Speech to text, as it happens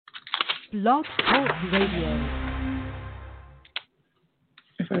Blog Talk Radio.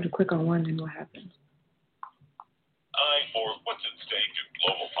 If I were to click on one, then what happens? For what's at stake in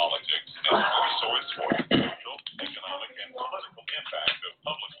global politics and your source for social, economic, and political impact of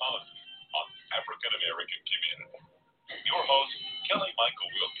public policy on the African American community. Your host, Kelly Michael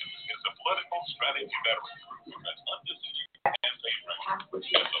Wilkins, is a political strategy veteran from an undisputed campaign record with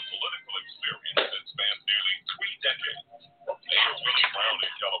a political experience that spans nearly 3 decades. Mayor Willie Brown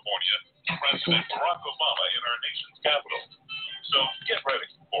in California, President Barack Obama in our nation's capital. So get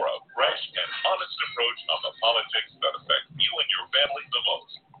ready for a fresh and honest approach on the politics that affect you and your family the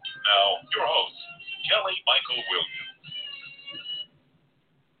most. Now, your host, Kelly Michael Williams.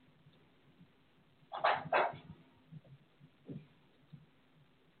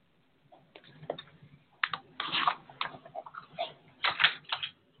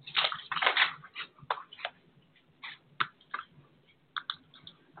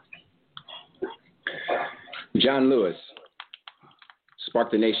 John Lewis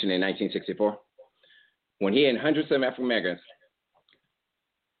sparked the nation in 1964 when he and hundreds of African Americans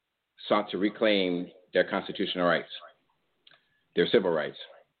sought to reclaim their constitutional rights, their civil rights,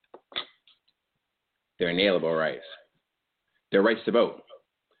 their inalienable rights, their rights to vote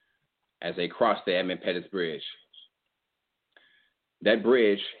as they crossed the Edmund Pettus Bridge. That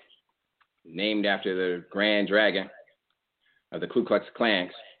bridge, named after the Grand Dragon of the Ku Klux Klan,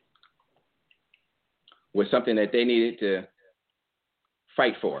 was something that they needed to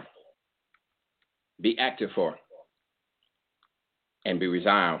fight for, be active for, and be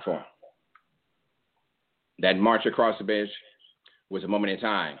resigned for. That march across the bridge was a moment in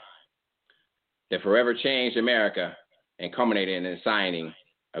time that forever changed America and culminated in the signing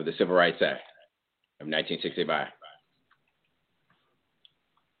of the Civil Rights Act of 1965.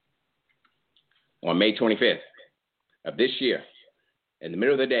 On May 25th of this year, in the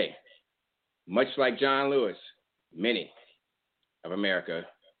middle of the day, much like John Lewis, many of America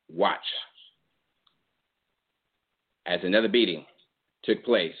watched as another beating took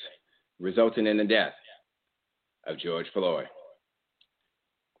place, resulting in the death of George Floyd.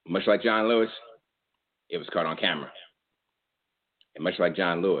 Much like John Lewis, it was caught on camera. And much like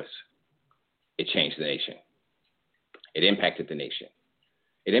John Lewis, it changed the nation. It impacted the nation.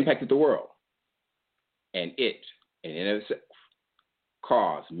 It impacted the world. And it, in and of itself,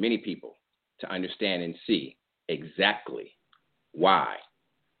 caused many people to understand and see exactly why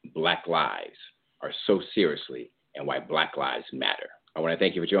Black lives are so seriously and why Black lives matter. I want to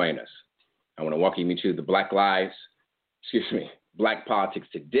thank you for joining us. I want to welcome you to the Black Politics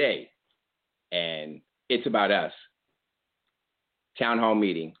Today, and It's About Us town hall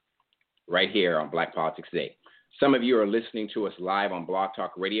meeting right here on Black Politics Today. Some of you are listening to us live on Blog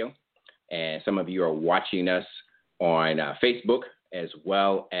Talk Radio, and some of you are watching us on Facebook as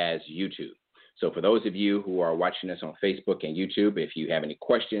well as YouTube. So for those of you who are watching us on Facebook and YouTube, if you have any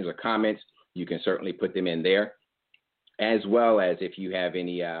questions or comments, you can certainly put them in there. As well as if you have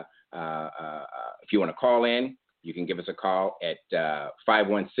any, if you want to call in, you can give us a call at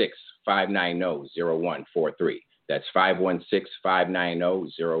 516-590-0143. That's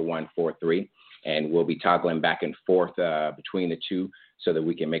 516-590-0143. And we'll be toggling back and forth between the two so that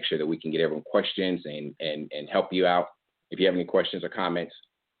we can make sure that we can get everyone questions and help you out. If you have any questions or comments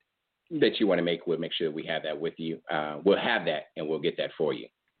that you want to make, we'll make sure that we have that with you. We'll have that and we'll get that for you.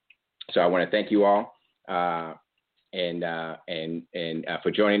 So I want to thank you all and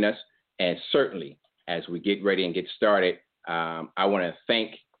for joining us. And certainly as we get ready and get started, I want to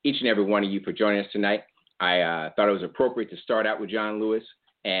thank each and every one of you for joining us tonight. I thought it was appropriate to start out with John Lewis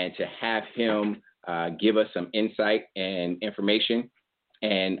and to have him give us some insight and information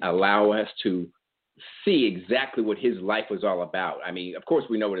and allow us to see exactly what his life was all about. I mean, of course,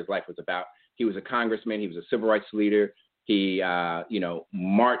 we know what his life was about. He was a congressman. He was a civil rights leader. He,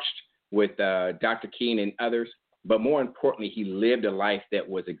 marched with Dr. King and others. But more importantly, he lived a life that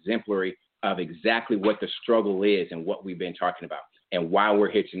was exemplary of exactly what the struggle is and what we've been talking about and why we're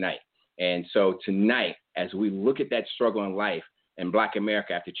here tonight. And so tonight, as we look at that struggle in life in Black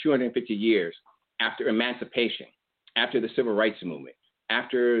America after 250 years, after emancipation, after the civil rights movement,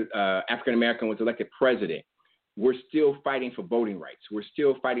 after African American was elected president, we're still fighting for voting rights. We're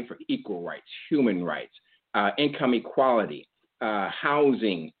still fighting for equal rights, human rights, income equality,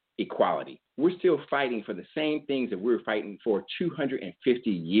 housing equality. We're still fighting for the same things that we were fighting for 250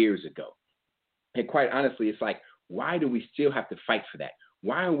 years ago. And quite honestly, it's like, why do we still have to fight for that?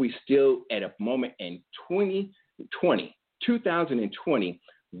 Why are we still at a moment in 2020,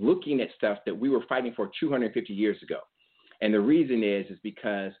 looking at stuff that we were fighting for 250 years ago? And the reason is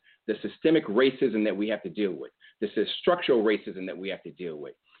because the systemic racism that we have to deal with, the structural racism that we have to deal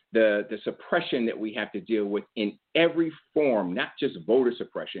with, the suppression that we have to deal with in every form, not just voter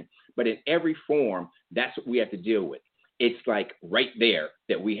suppression, but in every form, that's what we have to deal with. It's like right there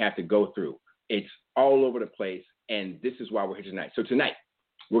that we have to go through. It's all over the place, and this is why we're here tonight. So tonight,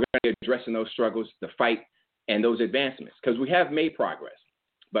 we're going to be addressing those struggles, the fight, and those advancements, because we have made progress,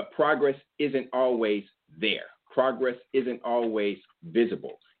 but progress isn't always there. Progress isn't always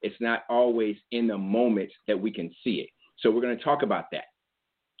visible. It's not always in the moment that we can see it. So we're going to talk about that.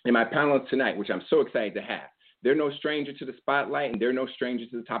 In my panel tonight, which I'm so excited to have, they're no stranger to the spotlight, and they're no stranger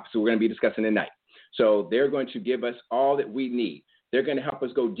to the topics we're going to be discussing tonight. So they're going to give us all that we need. They're going to help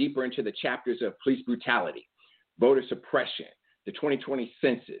us go deeper into the chapters of police brutality, voter suppression, the 2020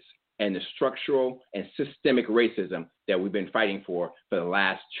 census, and the structural and systemic racism that we've been fighting for the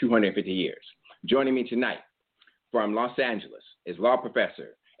last 250 years. Joining me tonight from Los Angeles is law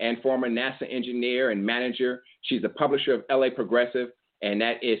professor and former NASA engineer and manager. She's the publisher of LA Progressive, and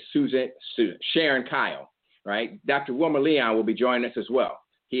that is Sharon Kyle, right? Dr. Wilmer Leon will be joining us as well.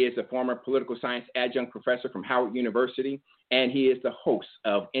 He is a former political science adjunct professor from Howard University, and he is the host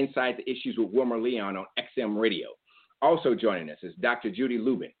of Inside the Issues with Wilmer Leon on XM Radio. Also joining us is Dr. Judy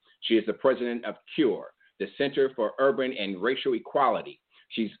Lubin. She is the president of CURE, the Center for Urban and Racial Equality.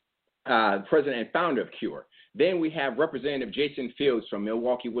 She's president and founder of CURE. Then we have Representative Jason Fields from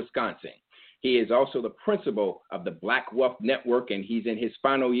Milwaukee, Wisconsin. He is also the principal of the Black Wealth Network, and he's in his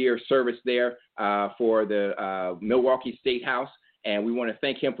final year of service there for the Milwaukee State House, and we want to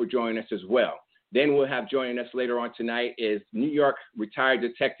thank him for joining us as well. Then we'll have joining us later on tonight is New York retired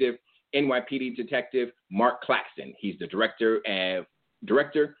detective, NYPD detective Mark Claxton. He's the director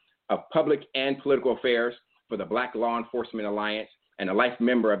of Public and Political Affairs for the Black Law Enforcement Alliance and a life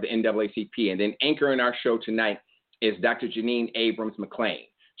member of the NAACP. And then anchoring our show tonight is Dr. Janine Abrams McClain.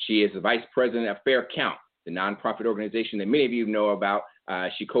 She is the vice president of Fair Count, the nonprofit organization that many of you know about.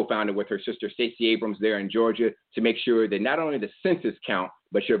 She co-founded with her sister Stacey Abrams there in Georgia to make sure that not only the census count,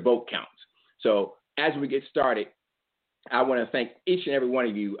 but your vote counts. So as we get started, I want to thank each and every one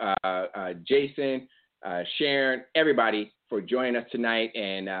of you, Jason, Sharon, everybody, for joining us tonight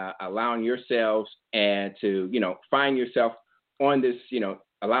and allowing yourselves and to, find yourself on this,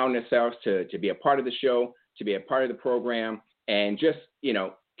 allowing yourselves to be a part of the show, to be a part of the program, and just,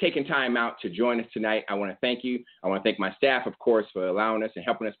 taking time out to join us tonight. I want to thank you. I want to thank my staff, of course, for allowing us and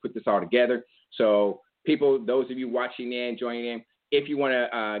helping us put this all together. So people, those of you watching in, joining in, if you want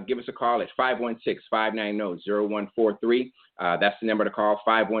to give us a call, it's 516-590-0143. That's the number to call,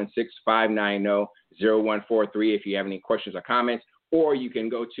 516-590-0143 if you have any questions or comments. Or you can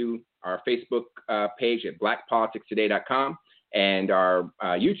go to our Facebook page at blackpoliticstoday.com and our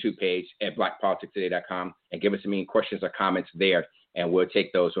YouTube page at blackpoliticstoday.com and give us any questions or comments there, and we'll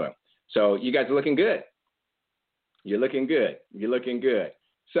take those on. So you guys are looking good. You're looking good. You're looking good.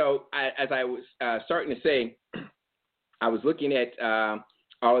 So as I was starting to say, I was looking at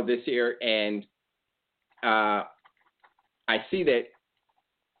all of this here, and I see that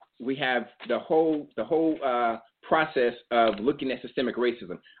we have the whole process of looking at systemic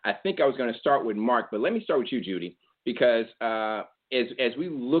racism. I think I was going to start with Mark, but let me start with you, Judy, because as we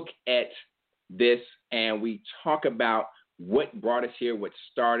look at this and we talk about what brought us here, what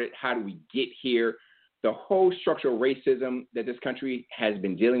started, how do we get here, the whole structural racism that this country has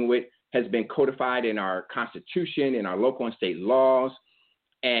been dealing with has been codified in our Constitution, in our local and state laws,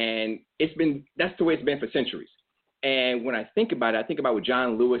 and that's the way it's been for centuries. And when I think about it, I think about what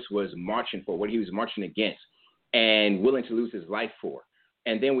John Lewis was marching for, what he was marching against and willing to lose his life for.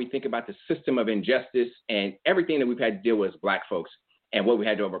 And then we think about the system of injustice and everything that we've had to deal with as Black folks and what we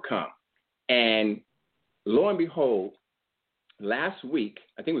had to overcome. And lo and behold, last week,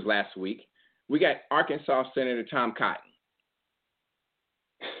 we got Arkansas Senator Tom Cotton.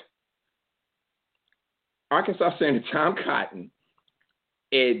 Arkansas Senator Tom Cotton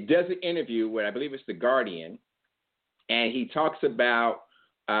does an interview with, I believe it's The Guardian, and he talks about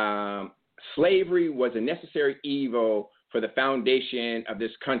slavery was a necessary evil for the foundation of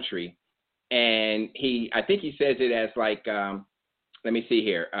this country. And I think he says it as like, let me see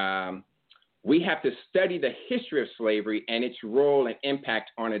here. We have to study the history of slavery and its role and impact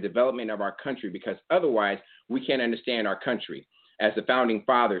on the development of our country, because otherwise we can't understand our country, as the founding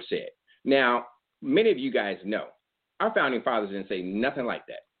fathers said. Now, many of you guys know our founding fathers didn't say nothing like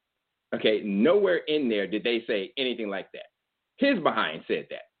that. Okay, nowhere in there did they say anything like that. His behind said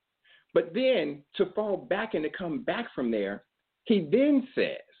that. But then to fall back and to come back from there, he then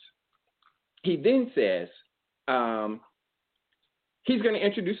says he's going to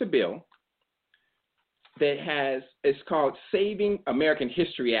introduce a bill that it's called Saving American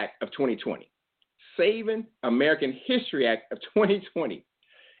History Act of 2020. Saving American History Act of 2020.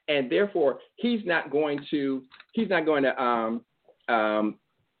 and therefore he's not going to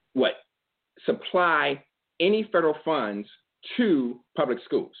supply any federal funds to public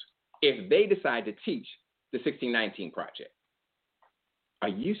schools if they decide to teach the 1619 project. Are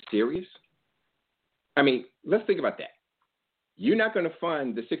you serious? I mean, let's think about that. You're not going to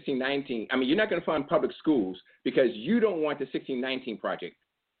fund the 1619. I mean, you're not going to fund public schools because you don't want the 1619 project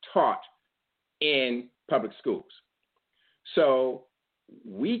taught in public schools. So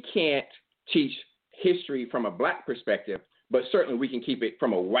we can't teach history from a black perspective, but certainly we can keep it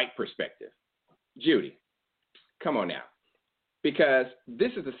from a white perspective. Judy, come on now. Because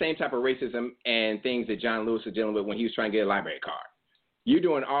this is the same type of racism and things that John Lewis was dealing with when he was trying to get a library card. You're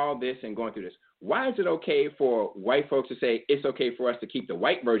doing all this and going through this. Why is it okay for white folks to say it's okay for us to keep the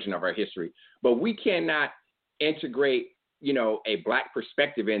white version of our history, but we cannot integrate, a black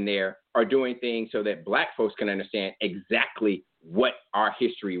perspective in there or doing things so that black folks can understand exactly what our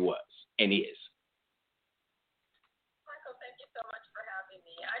history was and is? Michael, thank you so much for having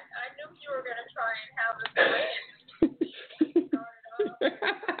me. I knew you were going to try and have us away and start it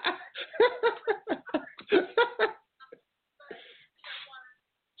off.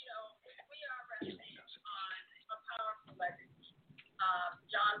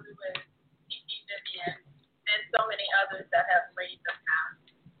 John Lewis, T.T. Vivian, and so many others that have laid the path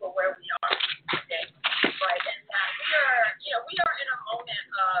for where we are today, right? And that we are in a moment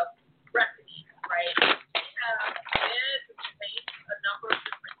of reckoning, right? We have faced a number of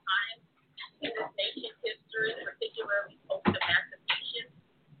different times in this nation's history, particularly post-emancipation,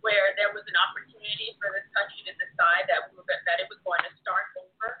 where there was an opportunity for this country to decide that it was going to start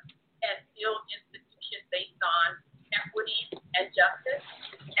over and build institutions based on equity and justice,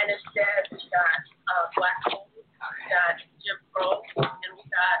 and instead we got black homes, we got Jim Crow, and we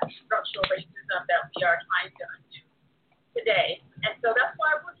got structural racism that we are trying to undo today. And so that's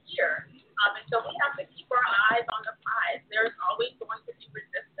why we're here. And so we have to keep our eyes on the prize. There's always going to be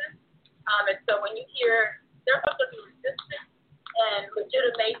resistance. And so when you hear there's going to be resistance and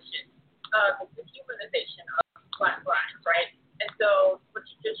legitimation of the humanization of black lives, right? And so what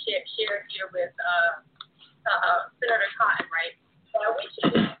you just shared here with Senator Cotton, right? We should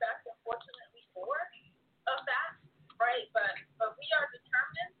expect, unfortunately, more of that, right? But we are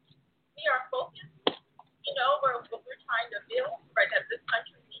determined, we are focused, what we're trying to build, right? That this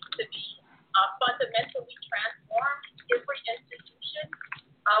country needs to be fundamentally transformed. Every institution,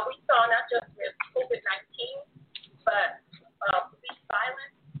 we saw not just with COVID-19, but police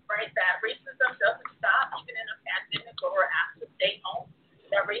violence, right? That racism doesn't stop even in a pandemic where we're asked to stay home.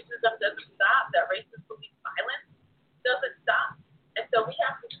 That racism doesn't stop. That racist police violence doesn't stop. And so we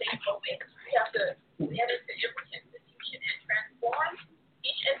have to stay focused. We have to get into every institution and transform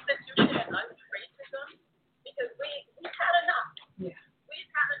each institution and undo racism because we've had enough. Yeah.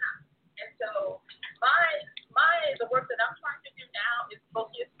 We've had enough. And so the work that I'm trying to do now is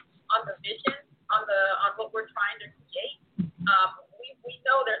focus on the vision, on what we're trying to create. We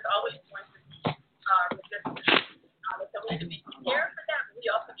know there's always going to be resistance. So we need to be prepared for that, but we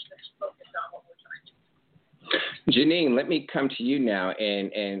also need to be focused on what we're trying to do. Janine, let me come to you now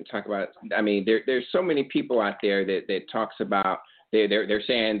and talk about. I mean, there's so many people out there that talks about they're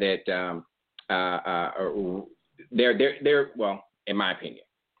saying that they're well, in my opinion,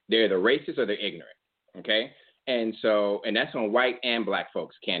 they're the racist or they're ignorant. Okay, and that's on white and black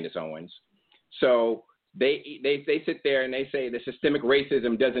folks, Candace Owens. So they sit there and they say the systemic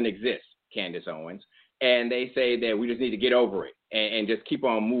racism doesn't exist, Candace Owens, and they say that we just need to get over it and just keep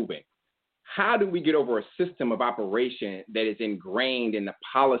on moving. How do we get over a system of operation that is ingrained in the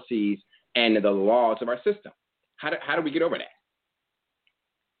policies and the laws of our system? How do we get over that?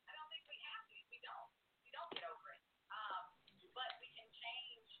 I don't think we have to. We don't get over it. But we can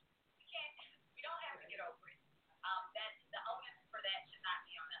change. We don't have to get over it. That the onus for that should not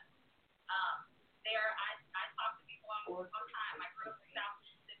be on us. I talk to people all the time. I grew up in South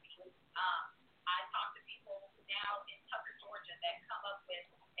Mississippi. I talk to people now in Tucker, Georgia, that come up with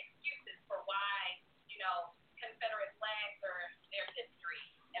excuses for why, Confederate flags are their history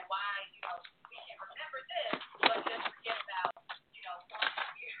and why, we can remember this, but just forget about,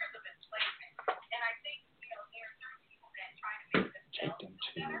 400 years of enslavement. And I think, there are certain people that try to make themselves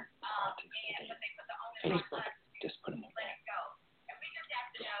feel better, but they put the onus on us to let it go. And we just have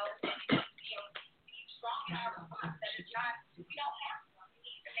to know that be strong in our response, that it's not, we don't have to. We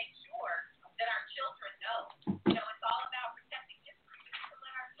need to make sure that our children know. It's all about protecting history. We need to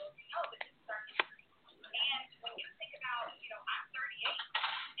let our children know that this is our history. And when you think about, I'm 38,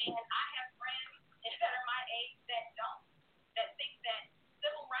 and I have friends that are my age that think that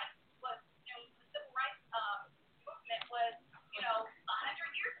civil rights was, the civil rights movement was,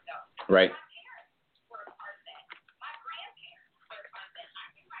 100 years Right.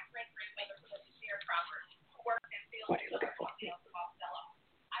 What are you looking for?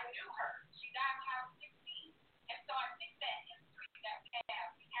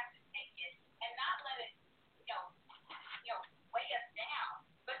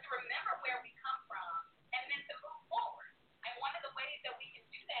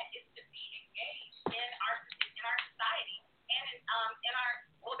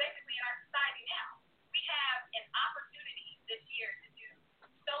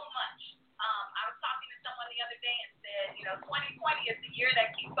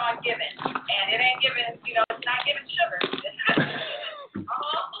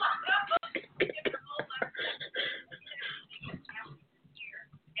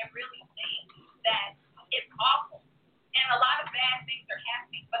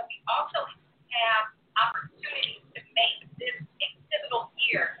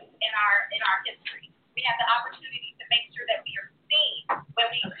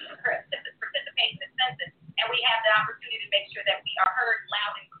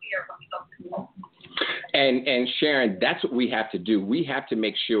 And Sharon, that's what we have to do. We have to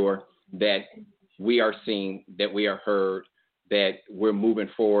make sure that we are seen, that we are heard, that we're moving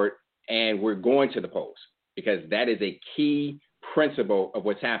forward, and we're going to the polls, because that is a key principle of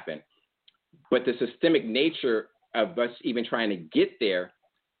what's happened. But the systemic nature of us even trying to get there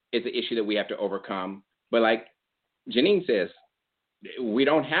is an issue that we have to overcome. But like Janine says, we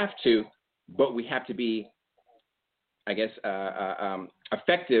don't have to, but we have to be, I guess,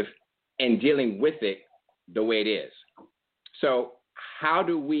 effective in dealing with it the way it is. So how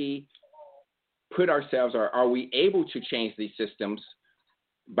do we put ourselves, or are we able to change these systems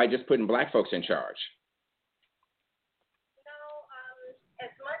by just putting Black folks in charge?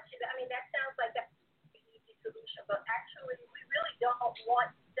 As much as, I mean, that sounds like that's the easy solution, but actually we really don't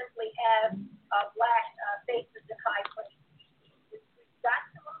want to simply have Black faces in high places. We've got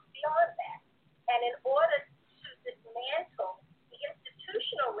to move beyond that. And in order to dismantle the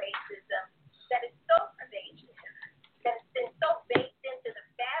institutional racism that is so pervasive, that has been so baked into the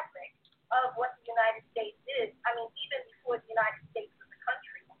fabric of what the United States is. I mean, even before the United States was a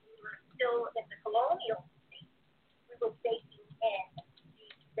country, when we were still in the colonial state, we were baking in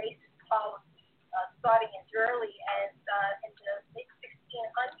these racist policies, starting as early as in the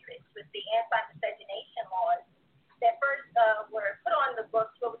mid-1600s with the anti-miscegenation laws that first were put on the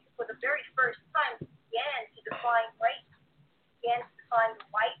books for the very first time began to define race, began to define the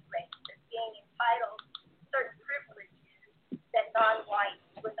white race as being entitled to certain privileges that non-whites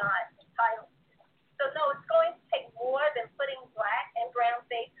were not entitled to. So no, it's going to take more than putting Black and brown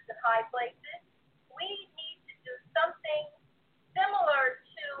faces in high places. We need to do something similar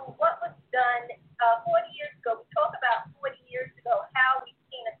to what was done 40 years ago. We talk about 40 years ago how we've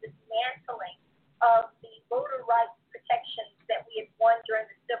seen a dismantling of the voter rights protections that we had won during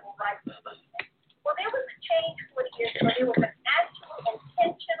the civil rights movement. Well, there was a change 40 years ago. There was an actual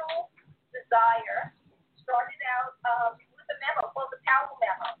intentional desire, started out with a memo called the Powell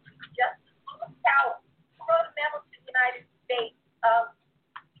Memo. Justice Lewis Powell wrote a memo to the United States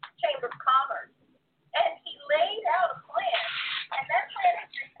Chamber of Commerce, and he laid out a plan, and that plan has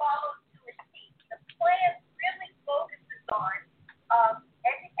been followed to a T. The plan really focuses on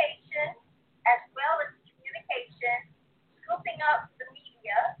education as well as communication, scooping up the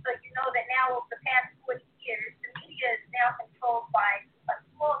media. So you know that now over the past 40 years, the media is now controlled by a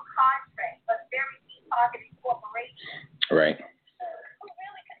small cadre of very deep-pocketed corporations. Right. Who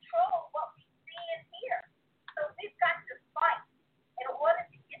really control what we see and hear. So we've got to fight in order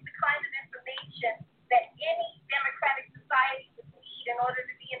to get the kind of information that any democratic society would need in order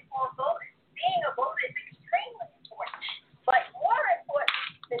to be informed voters. Being a voter is extremely important. But more important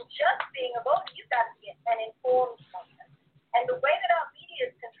than just being a voter, you've got to be an informed voter. And the way that our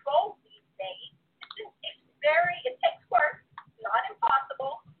media is controlled these days, it takes work, not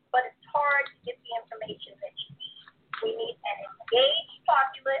impossible, but it's hard to get the information that you need. We need an engaged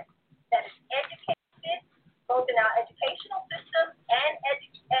populace that is educated, both in our educational system and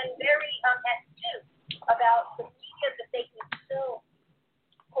very astute about the media that they consume.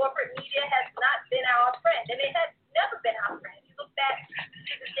 Corporate media has not been our friend, and it has never been our friend. You look back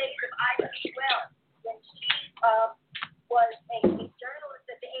to the days of Ida B. Wells, when she was a journalist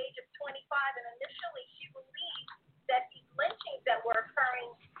at the age of 25, and initially she believed that these lynchings that were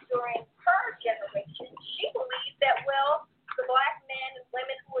occurring during her generation, she believed that, well, the Black men and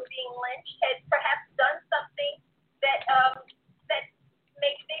women who were being lynched had perhaps done something that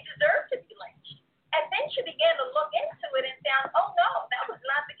maybe they deserved to be lynched. And then she began to look into it and found, oh no, that was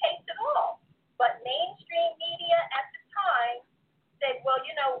not the case at all. But mainstream media at the time said, well,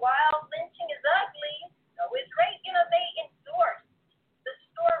 you know, while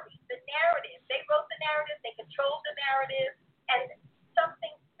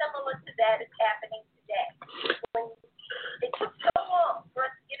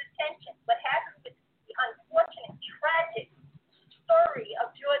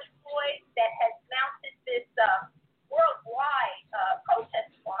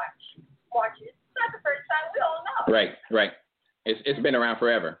Right. It's been around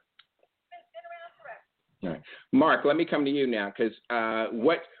forever. All right. Mark, let me come to you now, because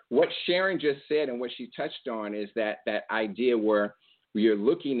what Sharon just said and what she touched on is that idea where you're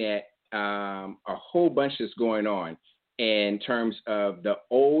looking at a whole bunch that's going on in terms of the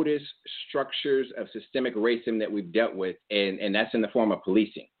oldest structures of systemic racism that we've dealt with, and that's in the form of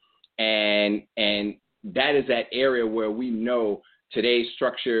policing. And that is that area where we know today's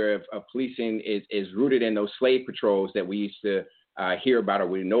structure of policing is rooted in those slave patrols that we used to hear about, or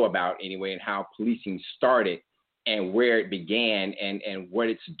we know about anyway, and how policing started and where it began and what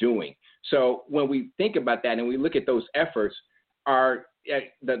it's doing. So when we think about that and we look at those efforts, are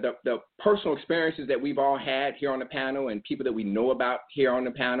the personal experiences that we've all had here on the panel and people that we know about here on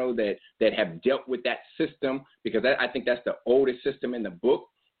the panel that have dealt with that system, because I think that's the oldest system in the book.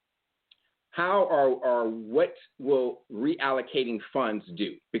 How or what will reallocating funds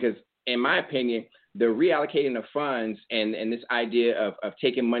do? Because in my opinion, the reallocating of funds and this idea of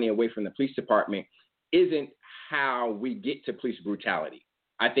taking money away from the police department isn't how we get to police brutality.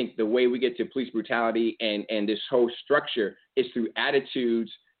 I think the way we get to police brutality and this whole structure is through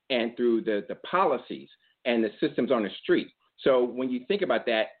attitudes and through the policies and the systems on the street. So when you think about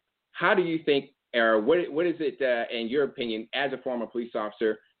that, how do you think, or what is it, in your opinion, as a former police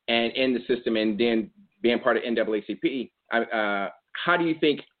officer and in the system and then being part of NAACP, how do you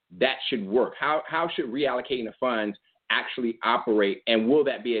think that should work? How should reallocating the funds actually operate, and will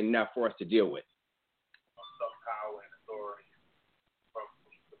that be enough for us to deal with? Some power and authority from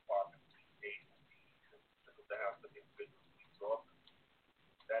police departments, agencies, to have some individual police officers.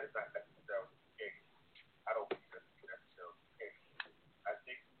 That is not necessarily the case. I don't think that's necessarily the case. I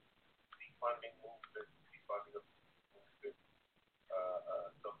think defunding movement, defunding of movement,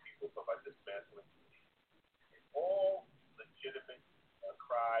 some people talk about dismantling police, all legitimate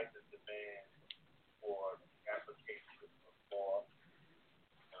cries and demands for the application of law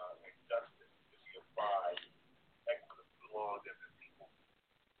and justice to be applied equitably long as the people,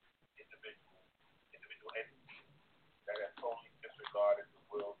 individual entities that have totally disregarded the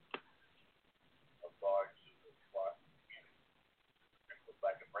will of large community, particularly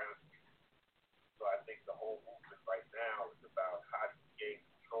Black and brown community. So I think the whole movement right now is about how to gain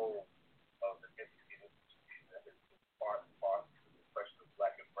control of the entity that is part and parcel of the question of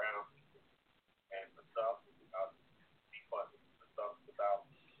Black and brown people. And for some, it's about defunding. For some, it's about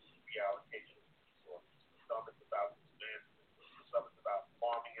reallocation of resources. For some, it's about dismantling. For some, it's about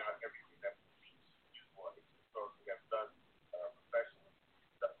farming out everything that police do or historically have done professionally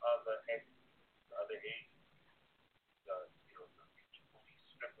to other entities, to other agencies, to keep police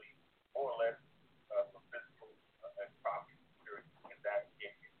strictly more or less for physical and property security in that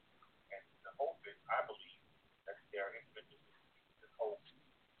area. And the hope is, I believe, that there are individuals that hope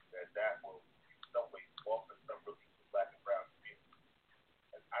that will in some way offer some relief to Black and brown communities.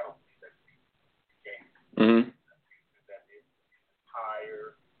 And I don't believe that's the case. Mm-hmm. I think that is the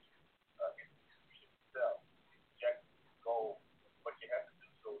entire institution itself. The objective, the goal, what you have to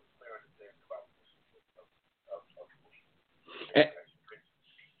do so is clear understanding about the issue of police.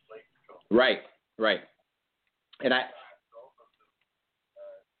 Right. And I think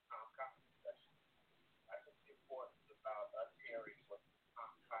the importance about us hearing what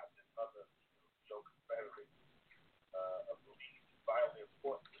Tom Cotton and other Confederate beliefs is vitally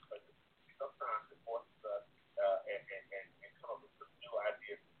important, because sometimes it forces us and come up with some new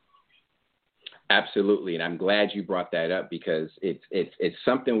ideas. Absolutely, and I'm glad you brought that up, because it's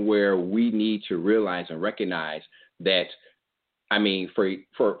something where we need to realize and recognize that. I mean,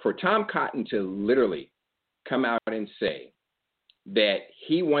 for Tom Cotton to literally come out and say that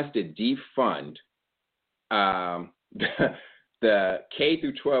he wants to defund the K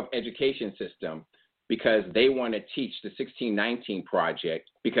through 12 education system because they want to teach the 1619 Project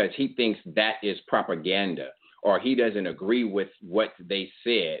because he thinks that is propaganda, or he doesn't agree with what they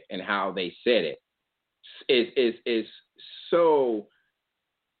said and how they said it, is so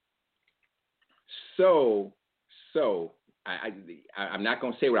I'm not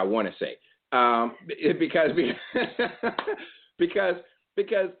going to say what I want to say,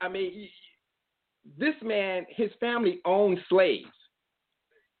 because I mean, this man, his family owned slaves.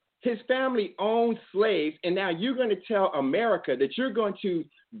 His family owned slaves, and now you're going to tell America that you're going to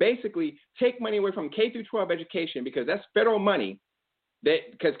basically take money away from K through 12 education, because that's federal money,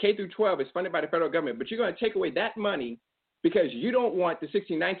 because K through 12 is funded by the federal government, but you're going to take away that money because you don't want the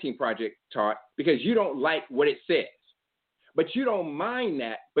 1619 Project taught, because you don't like what it says. But you don't mind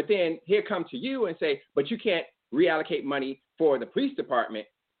that. But then here come to you and say, but you can't reallocate money for the police department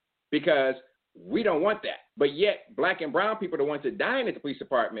because we don't want that. But yet Black and brown people are the ones that dying at the police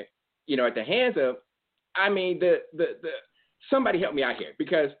department, at the hands of I mean, the somebody help me out here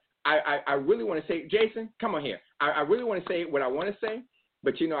because I really want to say, Jason, come on here. I really want to say what I want to say,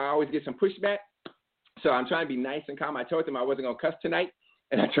 but I always get some pushback. So I'm trying to be nice and calm. I told them I wasn't going to cuss tonight,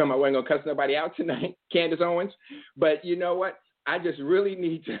 and I told them I wasn't going to cuss nobody out tonight, Candace Owens. But you know what? I just really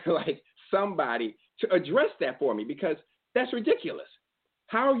need to, somebody to address that for me because that's ridiculous.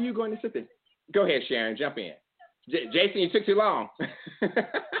 How are you going to sit there? Go ahead, Sharon, jump in. Jason, you took too long.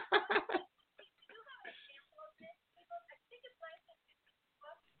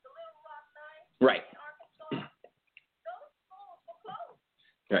 Right.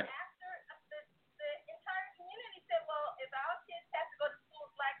 Right.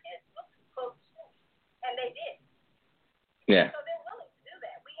 And they did. Yeah. So they're willing to do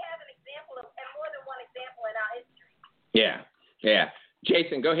that. We have an example of, and more than one example in our history. Yeah. Yeah.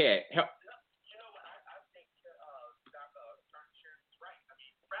 Jason, go ahead. Help. You know what? I think Dr. Sharon's right. I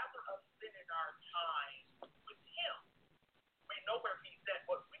mean, rather us spending our time with him, we know where he's at.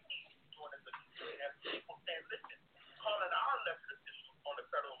 What we need to be doing as a community, as people saying, listen, calling our elected officials on the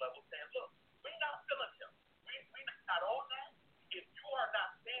federal level, saying, look, we're not feeling him. We're not on that. If you are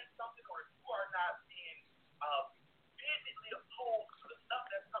not saying something or if you are not being vehemently opposed to the stuff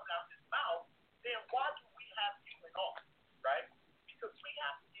that's coming out of his mouth, then why do we have you in office, right? Because we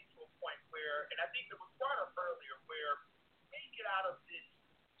have to get to a point where, and I think it was brought up earlier, where we get out of this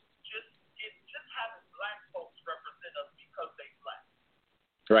just having black folks represent us because they black.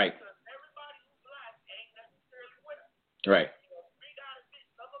 Right. Because everybody who's black ain't necessarily with us. Right. We got to admit,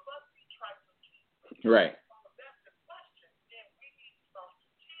 some of us be trifling. Right. That's the question. Then we need to start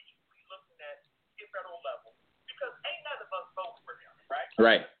strategically looking at the federal level because ain't none of us vote for him, right?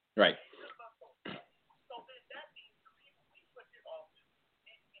 Right. Right. So then that means the people we put in office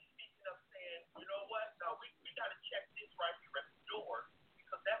need to be speaking up saying, you know what? No, we got to check this right here at the door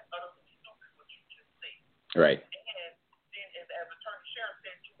because that's utterly stupid what you just said. Right. And then as Attorney Sharon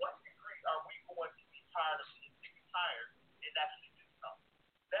said, to what degree are we going to be tired of being sick and tired and actually do something?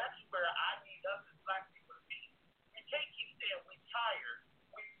 That's where I need us as black people to be. We can't keep saying we're tired.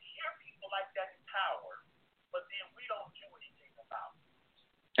 We hear people like that in power, but then we don't do anything about it.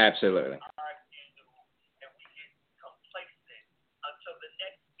 Absolutely. And we get complacent until the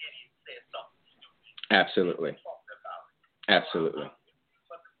next idiot says something stupid. Absolutely. Absolutely.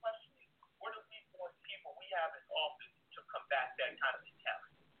 But the question is, what do we want people we have in office to combat that kind of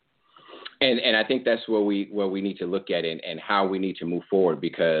mentality? And I think that's where we need to look at it and how we need to move forward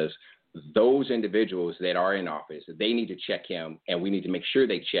because those individuals that are in office, they need to check him and we need to make sure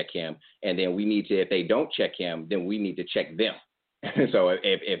they check him. And then we need to, if they don't check him, then we need to check them. So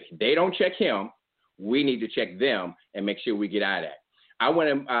if they don't check him, we need to check them and make sure we get out of that. I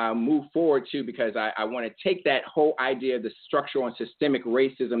want to move forward too because I want to take that whole idea of the structural and systemic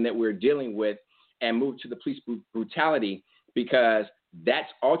racism that we're dealing with and move to the police brutality because that's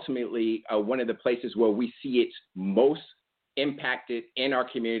ultimately one of the places where we see it most impacted in our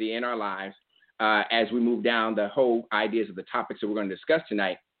community, in our lives, as we move down the whole ideas of the topics that we're going to discuss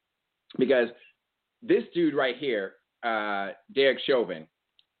tonight. Because this dude right here, Derek Chauvin,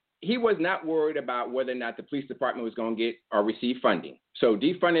 he was not worried about whether or not the police department was going to get or receive funding. So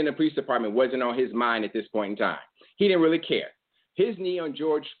defunding the police department wasn't on his mind at this point in time. He didn't really care. His knee on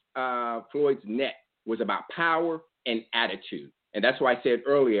George Floyd's neck was about power and attitude. And that's why I said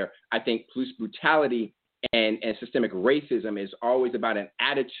earlier, I think police brutality and systemic racism is always about an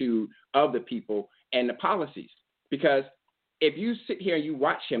attitude of the people and the policies. Because if you sit here and you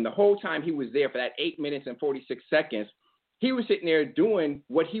watch him, the whole time he was there for that 8 minutes and 46 seconds, he was sitting there doing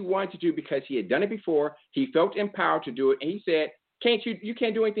what he wanted to do because he had done it before. He felt empowered to do it. And he said, you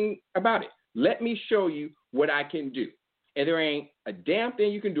can't do anything about it. Let me show you what I can do. And there ain't a damn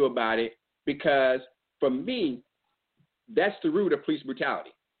thing you can do about it because for me, that's the root of police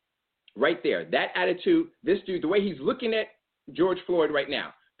brutality. Right there. That attitude, this dude, the way he's looking at George Floyd right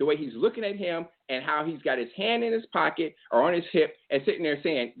now, the way he's looking at him and how he's got his hand in his pocket or on his hip and sitting there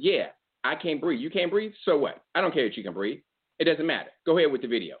saying, yeah, I can't breathe. You can't breathe? So what? I don't care that you can breathe. It doesn't matter. Go ahead with the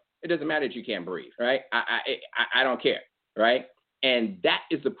video. It doesn't matter that you can't breathe, right? I don't care, right? And that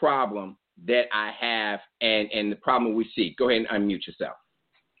is the problem that I have and the problem we see. Go ahead and unmute yourself.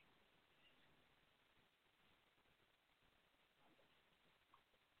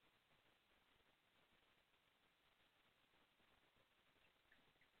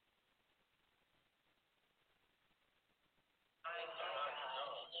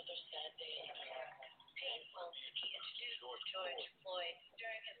 George Floyd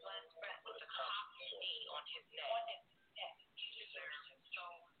during his last breath with the cop knee on his neck. He deserves so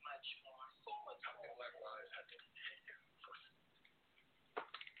much more.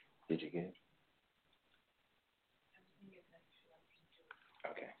 Did you get it?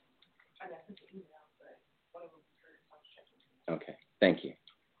 Thank you.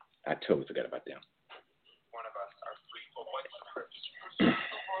 I totally forgot about them. One of us, our three for white supremacy.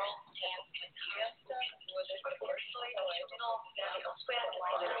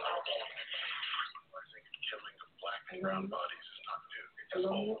 Killing of black and brown bodies is not new. It's as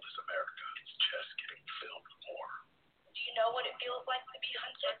old as America. It's just getting filled with more. Do you know what it feels like to be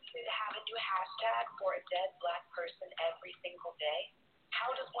hunted? To have a new hashtag for a dead black person every single day?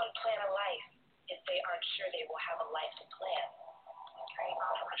 How does one plan a life if they aren't sure they will have a life to plan?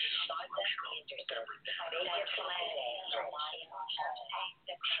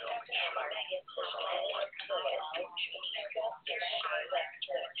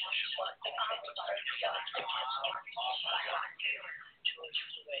 George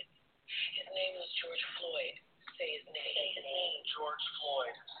Floyd. His name was George Floyd. Say his name. George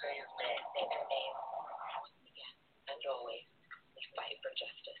Floyd, say his name. Say their name. And always, we fight for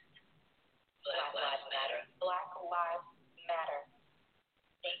justice. Black lives matter. Black lives matter.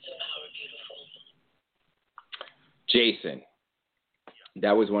 Rest in power, beautiful. Jason,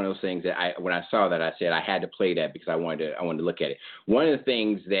 that was one of those things that when I saw that, I said I had to play that because I wanted to look at it. One of the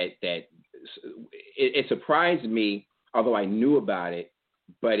things that it surprised me, although I knew about it,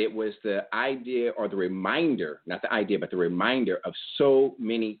 but it was the idea or the reminder, not the idea, but the reminder of so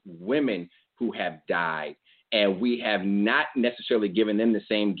many women who have died. And we have not necessarily given them the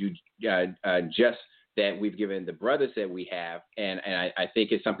same just that we've given the brothers that we have. And I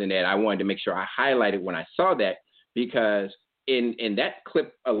think it's something that I wanted to make sure I highlighted when I saw that, because in that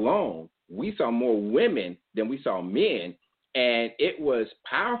clip alone, we saw more women than we saw men. And it was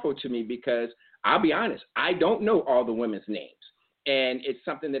powerful to me because I'll be honest, I don't know all the women's names. And it's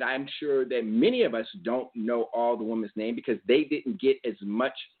something that I'm sure that many of us don't know all the women's names because they didn't get as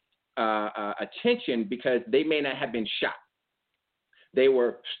much attention because they may not have been shot. They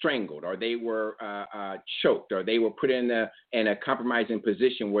were strangled, or they were choked, or they were put in a compromising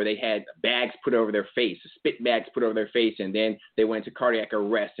position where they had bags put over their face, spit bags put over their face, and then they went into cardiac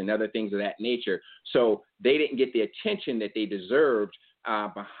arrest and other things of that nature. So they didn't get the attention that they deserved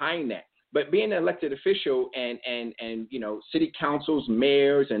behind that. But being an elected official and city councils,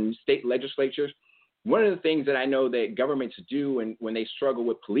 mayors, and state legislatures, one of the things that I know that governments do and when they struggle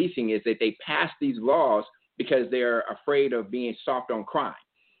with policing is that they pass these laws because they're afraid of being soft on crime.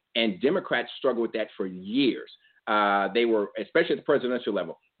 And Democrats struggle with that for years. They were, especially at the presidential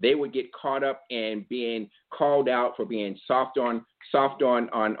level, they would get caught up in being called out for being soft on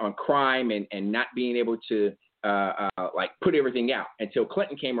crime and not being able to put everything out until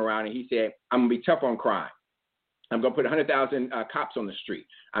Clinton came around and he said, I'm going to be tough on crime. I'm going to put 100,000 cops on the street.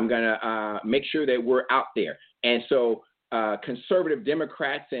 I'm going to make sure that we're out there. And so conservative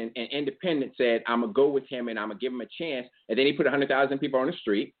Democrats and independents said, I'm going to go with him and I'm going to give him a chance. And then he put 100,000 people on the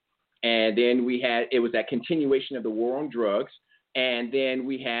street. And then it was that continuation of the war on drugs. And then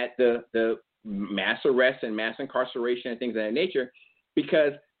we had the mass arrests and mass incarceration and things of that nature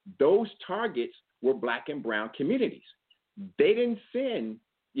because those targets were black and brown communities. They didn't send,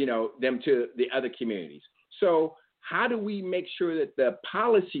 them to the other communities. So how do we make sure that the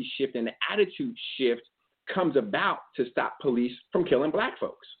policy shift and the attitude shift comes about to stop police from killing black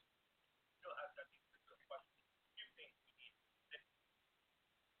folks?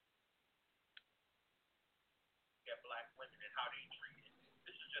 Black women and how they treat it.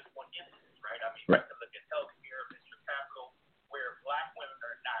 This is just one instance, right? I mean, right. You can look at healthcare, venture capital, where black women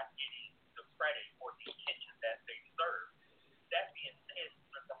are not getting the credit or the attention that they deserve. That being said,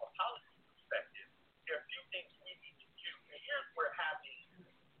 from a policy perspective, there are a few things we need to do. And here's where having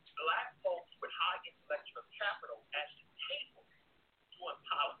black folks with high intellectual capital at the table doing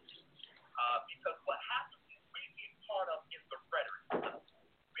policy. Because what happens is we get caught up in the rhetoric.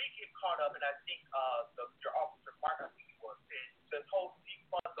 We get caught up, and I think your officer Martin was said, this whole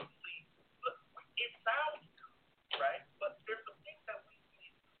defund the police. Look, it sounds good, right? But there's some things that we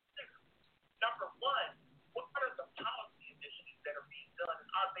need to consider. Number one, what are the policy initiatives that are being done, and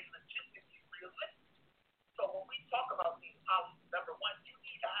are they logistically realistic? So when we talk about these policies, number one, you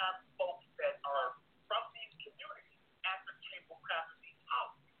need to have folks that are from these communities at the table crafting these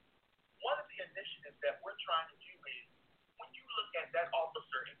policies. One of the initiatives that we're trying to do is, when you look at that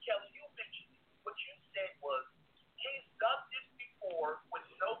officer, and Kelly, you mentioned what you said was, he's done this before with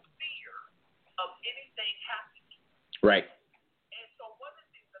no fear of anything happening. Right. And so one of the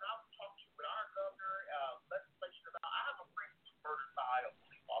things that I was talking with our governor, legislation about, I have a friend who was murdered by a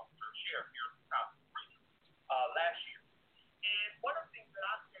police officer, sheriff here in South Korea last year. And one of the things that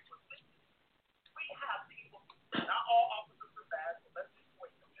I said was, listen, we have people, not all officers are bad, so let's just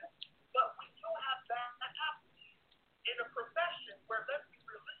wait for that. But we do have bad apples in a profession where, let's be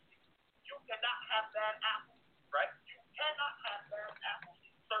realistic, you cannot have bad apples, right? You cannot have bad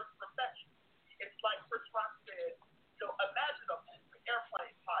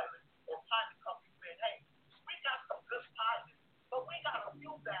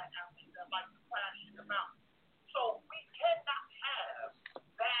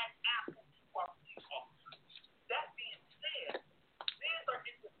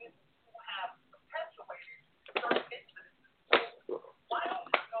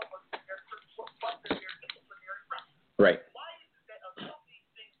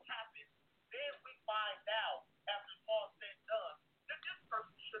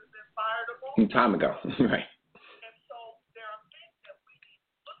Some time ago, right. And so there are things that we need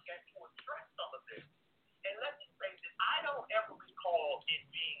to look at to address some of this. And let me say that I don't ever recall it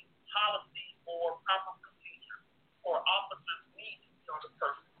being policy or proper procedure for officers need to be on the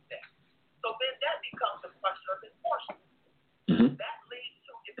person's deck. So then that becomes a question of enforcement. Mm-hmm. That leads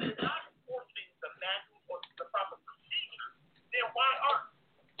to, if you're not enforcing the manual or the proper procedure, then why aren't you?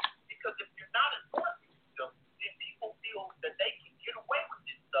 Because if you're not enforcing them, then people feel that they can get away with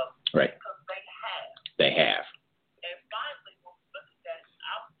this stuff Right. because they have. They have. And finally, when we look at that,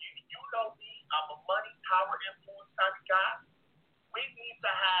 you know me, I'm a money, power, influence kind of guy. We need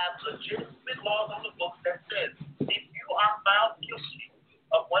to have legitimate laws on the books that says if you are found guilty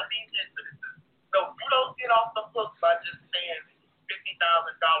of one of these incidences, no, you don't get off the hook by just paying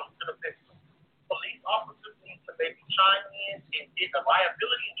 $50,000 to the victim. Police officers need to maybe chime in and get a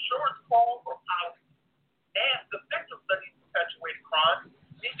liability insurance clause or policy. And the victims of these perpetuated crimes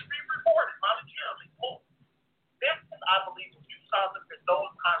need to be reported monetarily. Then, I believe, if you start looking at those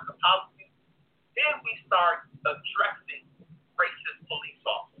kinds of policies, then we start addressing racist police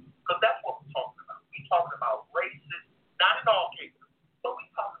officers. Because that's what we're talking about. We're talking about racist, not in all cases, but we're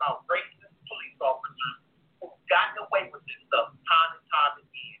talking about racist police officers who've gotten away with this stuff time and time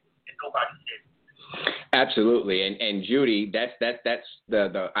again, and nobody said it. Absolutely, and Judy, that's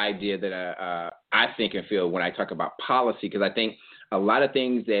the idea that I think and feel when I talk about policy, because I think a lot of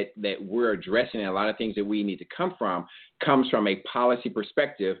things that we're addressing and a lot of things that we need to comes from a policy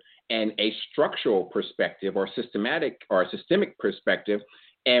perspective and a structural perspective or systemic perspective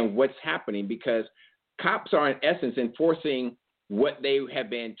and what's happening, because cops are in essence enforcing what they have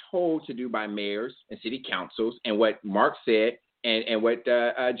been told to do by mayors and city councils, and what Mark said and what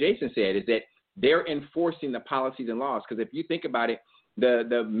Jason said is that they're enforcing the policies and laws. Because if you think about it,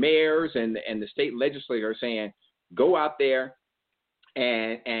 the mayors and the state legislature are saying, go out there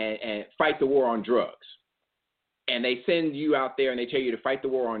and fight the war on drugs. And they send you out there and they tell you to fight the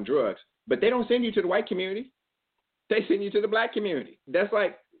war on drugs. But they don't send you to the white community. They send you to the black community. That's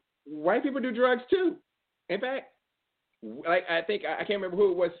like, white people do drugs too. In fact, like I can't remember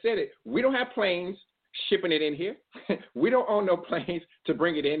who it was said it. We don't have planes shipping it in here. We don't own no planes to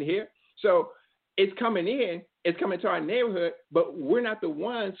bring it in here. So it's coming in. It's coming to our neighborhood, but we're not the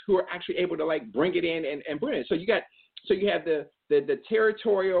ones who are actually able to like bring it in and bring it. So you have the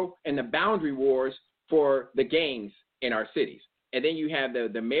territorial and the boundary wars for the gangs in our cities. And then you have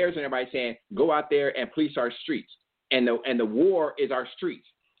the mayors and everybody saying, go out there and police our streets. And the war is our streets.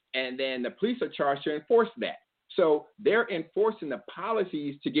 And then the police are charged to enforce that. So they're enforcing the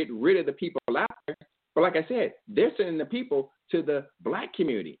policies to get rid of the people out there. But like I said, they're sending the people to the black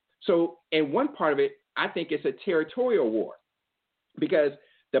community. So in one part of it, I think it's a territorial war, because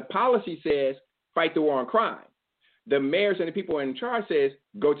the policy says fight the war on crime. The mayors and the people in charge says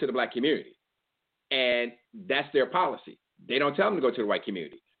go to the black community. And that's their policy. They don't tell them to go to the white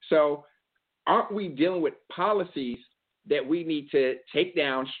community. So aren't we dealing with policies that we need to take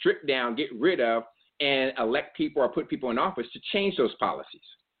down, strip down, get rid of, and elect people or put people in office to change those policies?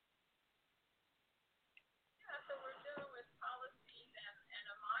 Yeah, so we're dealing with policies and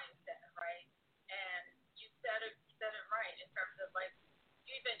a mindset, right? And you said it right in terms of like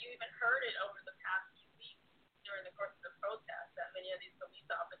you even heard it over the past few weeks during the course of the protest that many of these police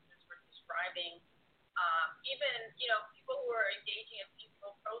officers were describing. Even people who are engaging in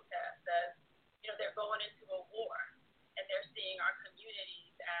peaceful protests as they're going into a war and they're seeing our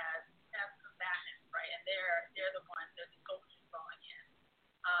communities as combatants, right? And they're the ones, they're the soldiers going in.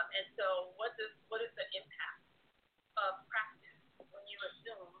 And so what is the impact of practice when you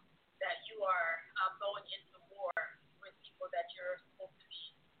assume that you are going into war with people that you're supposed to be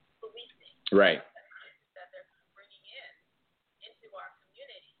policing? Right. That they're bringing into our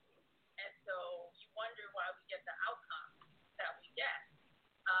community. And so you wonder why we get the outcome that we get.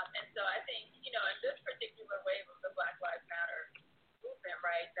 And so I think, in this particular wave of the Black Lives Matter movement,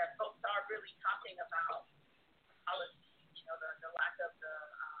 right, that folks are really talking about policy, the lack of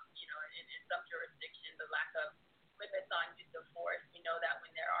in some jurisdictions, the lack of limits on use of force. We know that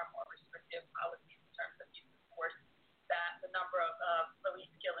when there are more restrictive policies in terms of use of force, that the number of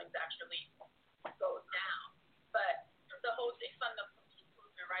police killings actually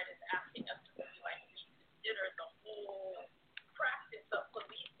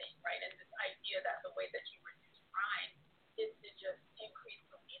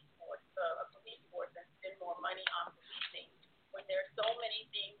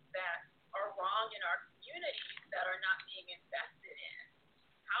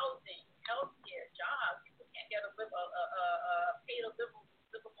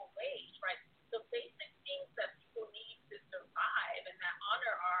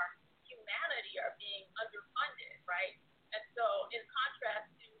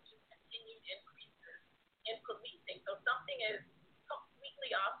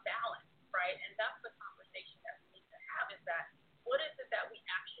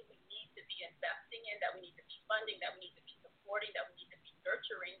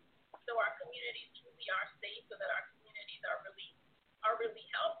nurturing, so our communities truly are safe, so that our communities are really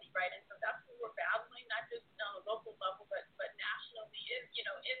healthy, right? And so that's what we're battling, not just on a local level, but nationally,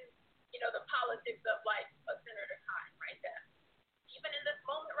 in the politics of like Senator Kine, right? That even in this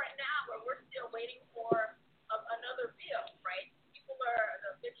moment right now, where we're still waiting for another bill, right?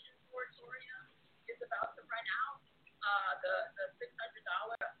 The eviction moratorium is about to run out. The $600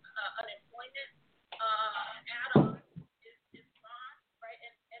 unemployment add-on is gone, right?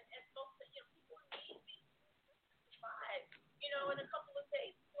 And folks, people need these to survive. In a couple of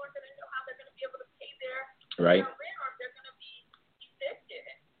days, people aren't going to know how they're going to be able to pay their rent, or if they're going to be evicted.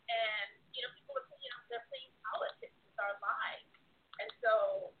 And people are they're playing politics with our lives. And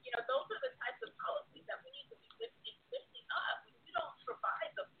so, those are the types of policies that we need to be lifting up. When you don't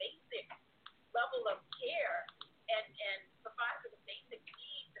provide the basic level of care and provide for the basic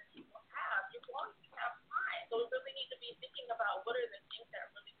needs that people have, you're going to have crime. So we really need to be thinking about what are the things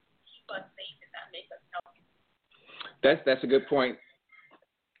that really keep us safe and that make us healthy. That's a good point.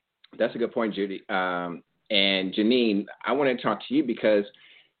 That's a good point, Judy. And Janine, I want to talk to you because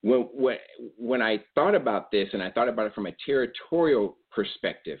when I thought about this, and I thought about it from a territorial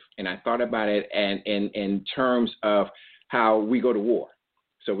perspective, and I thought about it in terms of how we go to war.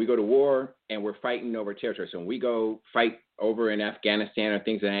 So we go to war and we're fighting over territory. So when we go fight over in Afghanistan or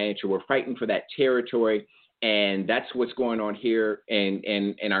things of that nature, we're fighting for that territory. And that's what's going on here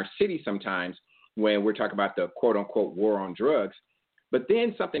in our city sometimes when we're talking about the quote unquote war on drugs. But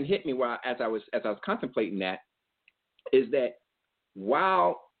then something hit me as I was contemplating that, is that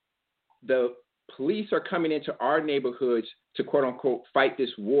while the police are coming into our neighborhoods to quote unquote fight this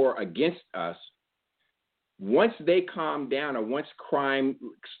war against us, once they calm down, or once crime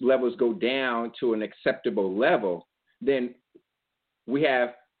levels go down to an acceptable level, then we have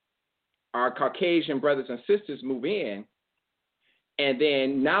our Caucasian brothers and sisters move in, and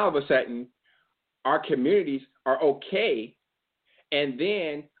then now all of a sudden our communities are okay, and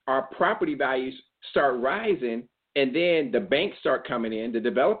then our property values start rising, and then the banks start coming in, the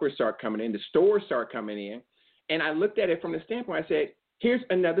developers start coming in, the stores start coming in. And I looked at it from the standpoint, I said, here's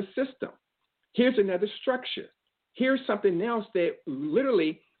another system. Here's another structure. Here's something else that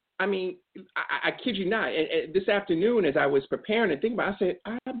literally, I kid you not, this afternoon as I was preparing and thinking about it,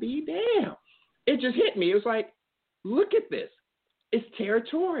 I said, I'll be damn. It just hit me. It was like, look at this. It's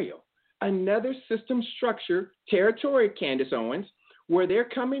territorial. Another system structure, territory, Candace Owens, where they're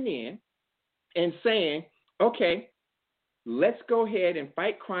coming in and saying, okay, let's go ahead and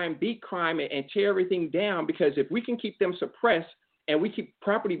fight crime, beat crime, and tear everything down, because if we can keep them suppressed and we keep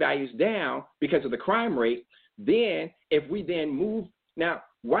property values down because of the crime rate, then if we then move, now,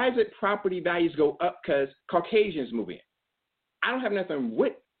 why is it property values go up? Because Caucasians move in. I don't have nothing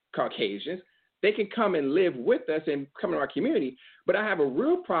with Caucasians. They can come and live with us and come to our community, but I have a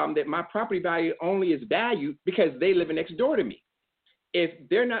real problem that my property value only is valued because they live next door to me. If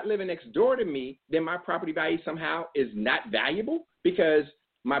they're not living next door to me, then my property value somehow is not valuable because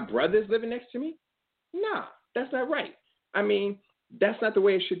my brother's living next to me? Nah, that's not right. That's not the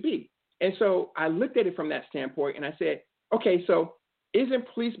way it should be. And so I looked at it from that standpoint and I said, okay, so isn't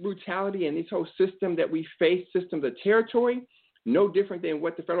police brutality and this whole system that we face, systems of territory, no different than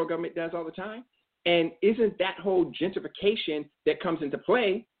what the federal government does all the time? And isn't that whole gentrification that comes into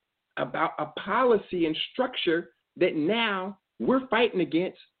play about a policy and structure that now we're fighting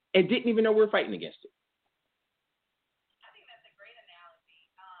against and didn't even know we're fighting against it? I think that's a great analogy.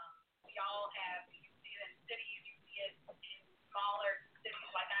 We all have, you see it in cities, you see it in smaller cities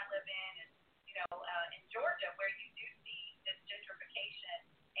like I live in, and in Georgia, where you do see this gentrification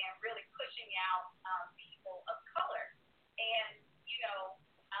and really pushing out people of color. And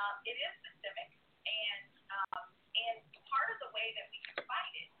it is systemic, and part of the way that we can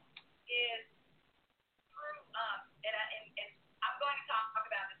fight it is through and I'm going to talk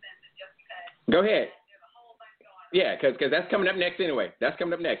about the census just because. Go ahead. There's a whole bunch going on. Yeah, because that's coming up next anyway. That's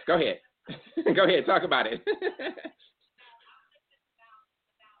coming up next. Go ahead. Go ahead. Talk about it.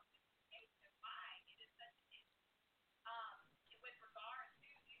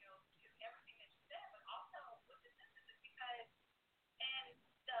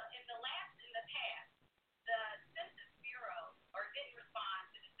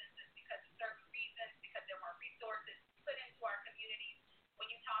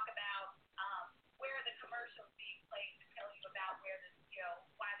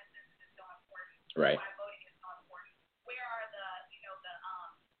 Right. Why voting is so important. Where are the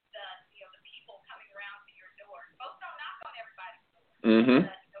people coming around to your door? Folks don't knock on everybody's door. Mm-hmm.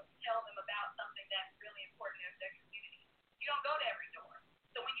 Tell them about something that's really important in their community. You don't go to every door.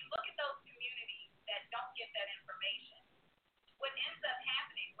 So when you look at those communities that don't get that information, what ends up happening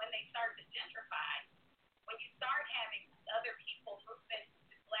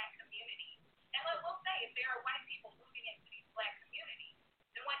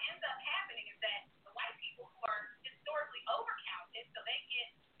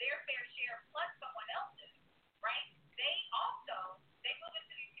their fair share plus someone else's, right? They move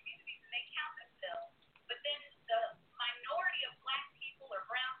into these communities and they count themselves, but then the minority of black people or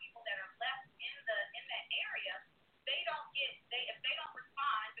brown people that are left in that area, if they don't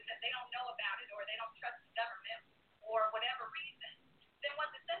respond because they don't know about it or they don't trust the government or whatever reason, then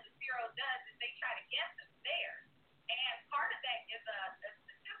what the Census Bureau does is they try to guess who's there. And part of that is a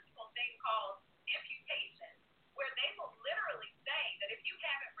statistical thing called imputation, where they will literally say that if you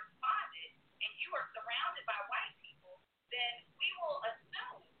haven't responded and you are surrounded by white people, then we will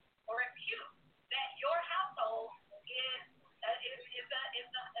assume or impute that your household is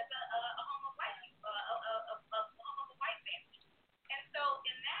a home of white people, a home of a white family. And so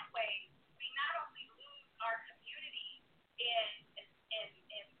in that way, we not only lose our community in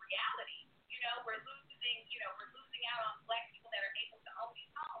reality, we're losing out on black people that are able to own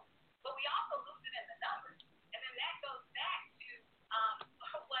these homes, but we also lose it in the numbers. And then that goes back to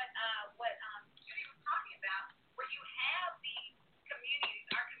what Judy was talking about, where you have these communities,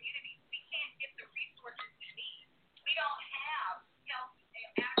 our communities, we can't get the resources we need. We don't have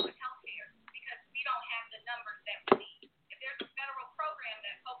adequate health care because we don't have the numbers that we need. If there's a federal program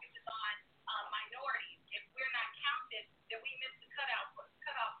that focuses on minorities, if we're not counted, then we miss the cutoff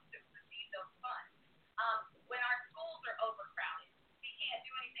to receive those funds. When our schools are overcrowded, we can't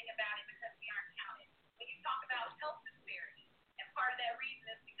do anything about it because we aren't counted. When you talk about health disparities, and part of that reason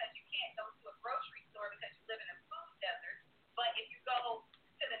is because you can't go to a grocery store because you live in a food desert, but if you go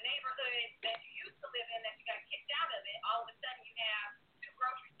to the neighborhood that you used to live in that you got kicked out of it, all of a sudden you have 2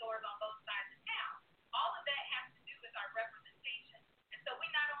 grocery stores on both sides of town. All of that has to do with our representation. And so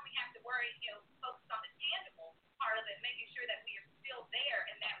we not only have to worry, focus on the tangible part of it, making sure that we are still there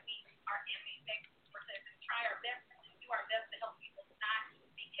and that we are in these neighborhoods and try our best and do our best to help people not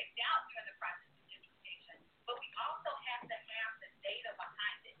be kicked out during the process of gentrification. But we also have to have the data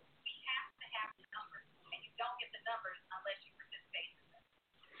behind it. We have to have the numbers, and you don't get the numbers unless you participate in them.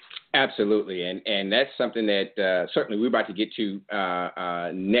 Absolutely, and that's something that certainly we're about to get to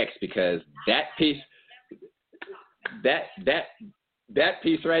next, because that piece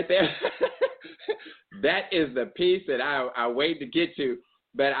right there, that is the piece that I wait to get to.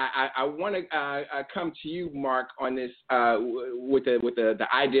 But I want to come to you, Mark, on this with the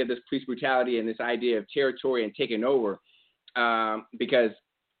idea of this police brutality and this idea of territory and taking over, because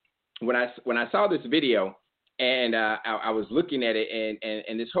when I saw this video and I was looking at it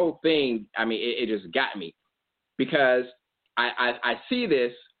and this whole thing, I mean, it just got me, because I see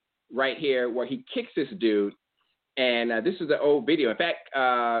this right here where he kicks this dude, and this is an old video. In fact,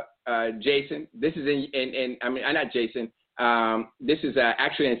 Jason, this is not Jason. This is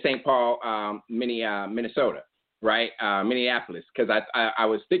actually in St. Paul, Minnesota, right? Minneapolis, because I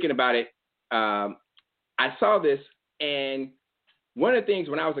was thinking about it. I saw this, and one of the things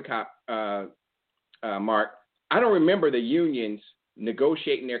when I was a cop, Mark, I don't remember the unions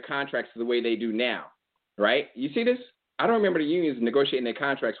negotiating their contracts the way they do now, right? You see this? I don't remember the unions negotiating their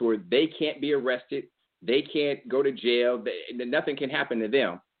contracts where they can't be arrested, they can't go to jail, nothing can happen to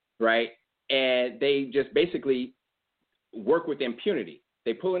them, right? And they just basically work with impunity.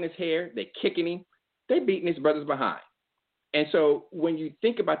 They pulling his hair, they kicking him, they beating his brothers behind. And so when you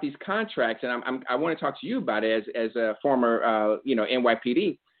think about these contracts, and I want to talk to you about it as a former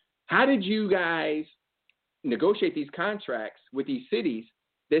NYPD, how did you guys negotiate these contracts with these cities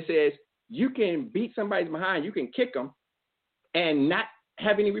that says you can beat somebody behind, you can kick them, and not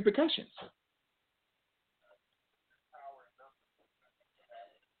have any repercussions?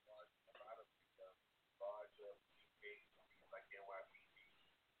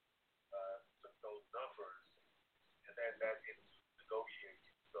 That is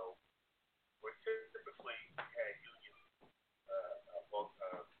negotiation. So we're typically had unions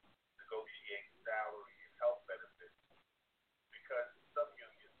negotiate salary and health benefits, because some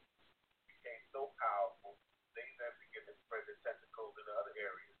unions became so powerful they even begin to spread their tentacles in other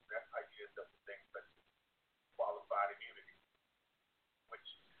areas. That's how you end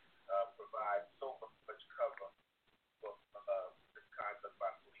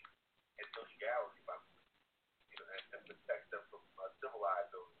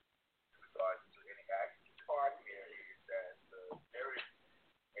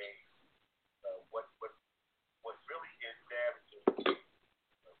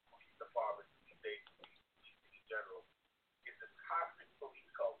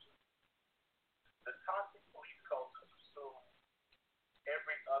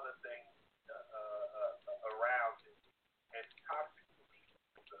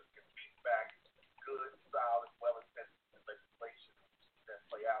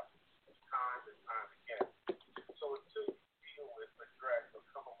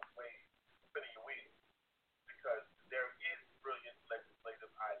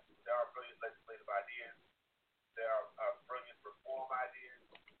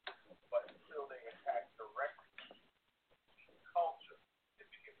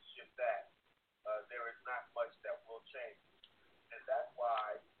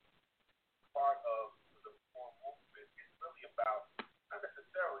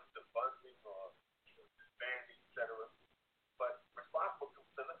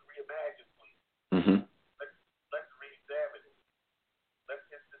Mm-hmm. Let's re-examine it. Let's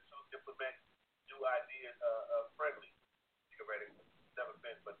implement new ideas, friendly. Never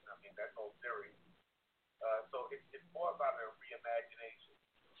been, but I mean that's whole theory. So it's more about a reimagination,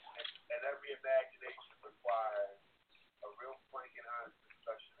 and that reimagination requires a real frank and honest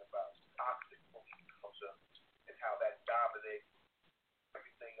discussion about toxic police culture and how that dominates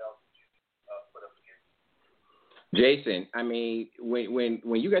everything else that you put up against. Jason, I mean,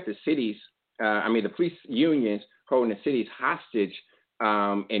 when you got the cities, the police unions holding the cities hostage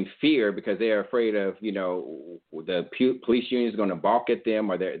in fear because they're afraid of, the police union is going to balk at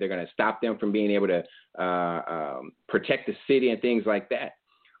them, or they're going to stop them from being able to protect the city and things like that.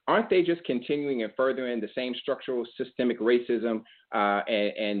 Aren't they just continuing and furthering the same structural systemic racism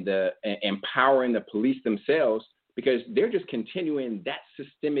and empowering the police themselves, because they're just continuing that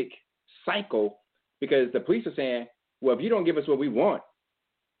systemic cycle, because the police are saying, well, if you don't give us what we want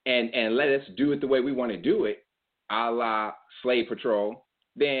and let us do it the way we want to do it, a la slave patrol,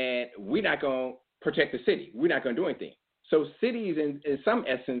 then we're not going to protect the city. We're not going to do anything. So cities, in some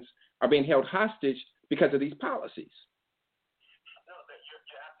essence, are being held hostage because of these policies. No,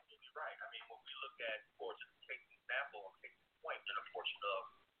 you're absolutely right. I mean, when we look at, for just to take an example, or take the point in a portion of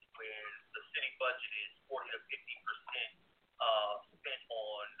when the city budget is 40 to 50% spent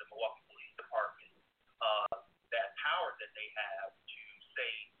on the Milwaukee Police Department, that power that they have to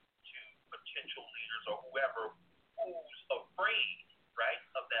say to potential leaders or whoever who's afraid, right,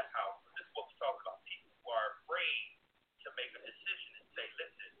 of that power. This is what we talk about, people who are afraid to make a decision and say,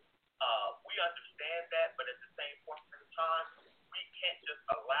 listen, we understand that, but at the same point in time, we can't just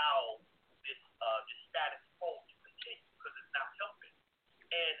allow this status quo to continue because it's not helping.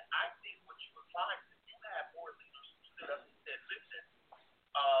 And I think what you would find is you have more leaders who stood up and said, listen,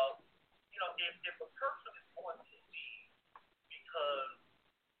 if a person is going to leave because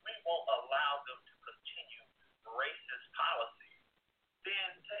we won't allow them to continue racist policy, then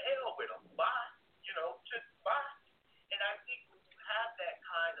to hell with them. Bye. Just bye. And I think when you have that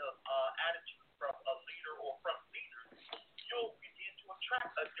kind of attitude from a leader or from leaders, you'll begin to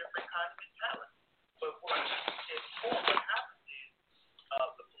attract a different kind of mentality. But what happens is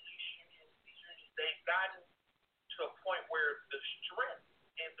the police unions, they've gotten to a point where the strength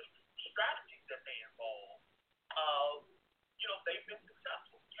and the strategies that they involve, they've been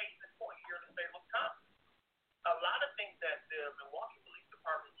successful. Case in point here in the state of Wisconsin. A lot of things that the Milwaukee Police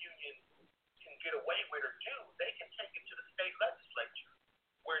Department union can get away with or do, they can take it to the state legislature,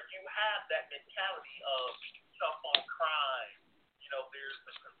 where you have that mentality of tough on crime. There's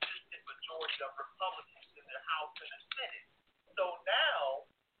a consistent majority of Republicans in the House and the Senate. So now,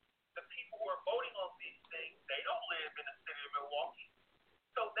 the people who are voting on these things, they don't live in the city of Milwaukee.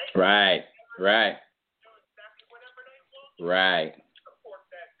 So they Right. do exactly whatever they want to. Right. Support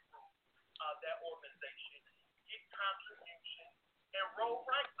that group, that organization, get contributions, and roll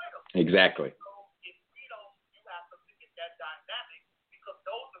right with them. Exactly. So if we don't, you have to look at that dynamic, because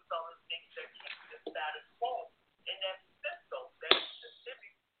those are some of the things that keep the status quo and that system, that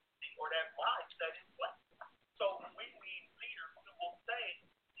systemic or that mindset in place. So we need leaders who will say,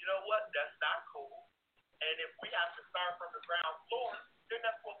 you know what, that's not cool. And if we have to start from the ground floor, then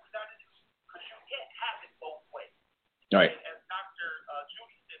that's what we got to do. Because you can't have it both ways. Right. And as Dr.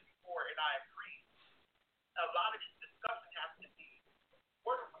 Judy said before, and I agree, a lot of this discussion has to be,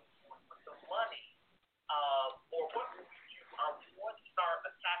 what are we doing with the money? Or what do we do? Are we going to start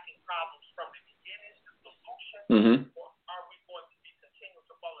attacking problems from the beginning, the solution? Mm-hmm. Or are we going to be continuing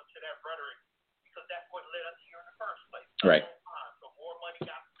to fall into that rhetoric? Because that's what led us here in the first place. Right. So more money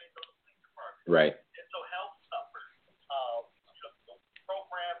got spent on the police department. Right. Mental health suffered. The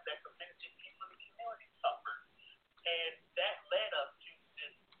programs that benefit people in the community suffered. And that led us to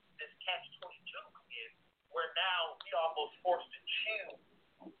this catch-22 again, where now we almost forced to choose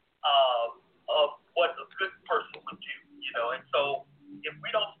of what a good person would do, And so if we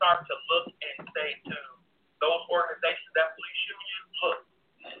don't start to look and say to those organizations, that police union, look,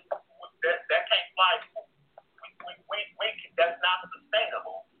 that can't fly. That's not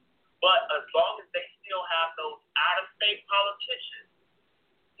sustainable. But as long as they still have those out-of-state politicians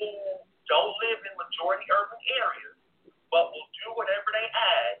who don't live in majority urban areas, but will do whatever they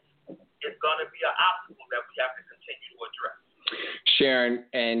ask, it's going to be an obstacle that we have to continue to address. Sharon,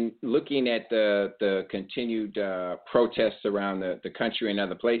 and looking at the continued protests around the country and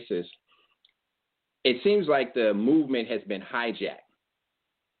other places, it seems like the movement has been hijacked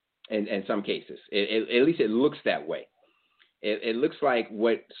in some cases. At least it looks that way. It looks like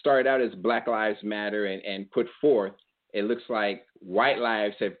what started out as Black Lives Matter and put forth, it looks like white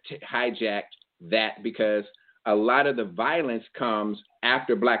lives have hijacked that, because a lot of the violence comes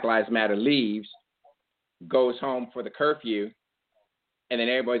after Black Lives Matter leaves, goes home for the curfew, and then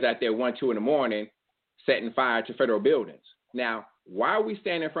everybody's out there 1, 2 in the morning setting fire to federal buildings. Now, why are we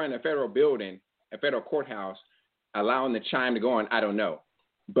standing in front of a federal building, a federal courthouse, allowing the chime to go on? I don't know.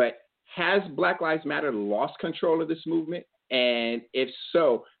 But has Black Lives Matter lost control of this movement? And if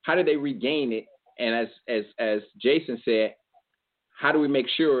so, how do they regain it? And as Jason said, how do we make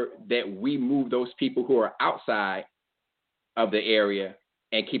sure that we move those people who are outside of the area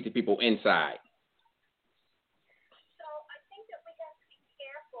and keep the people inside? So I think that we have to be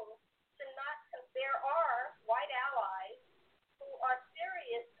careful to not, because there are white allies who are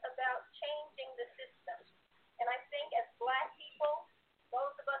serious about changing the system. And I think as Black people,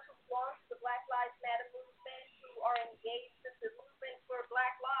 those of us who belong to the Black Lives Matter movement, who are engaged in the movement for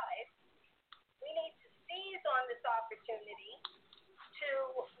Black lives, we need to seize on this opportunity to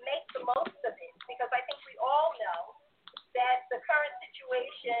make the most of it, because I think we all know that the current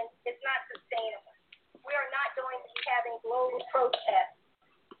situation is not sustainable. We are not going to be having global protests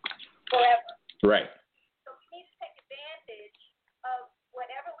forever. Right. So we need to take advantage of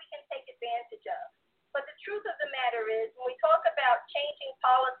whatever we can take advantage of. But the truth of the matter is, when we talk about changing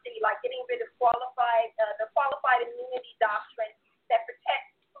policy, like getting rid of the qualified immunity doctrine that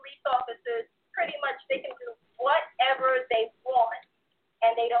protects police officers, pretty much they can do whatever they want,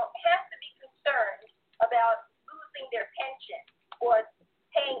 and they don't have to be concerned about losing their pension or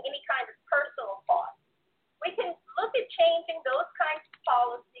paying any kind of personal cost. We can look at changing those kinds of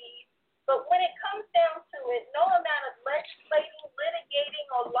policies, but when it comes down to it, no amount of legislating, litigating,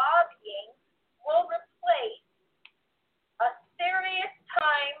 or lobbying will replace a serious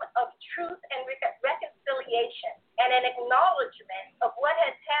time of truth and reconciliation and an acknowledgement of what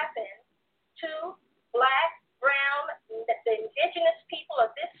has happened to Black, brown, the indigenous people of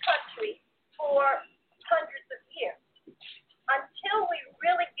this country for hundreds of years. Until we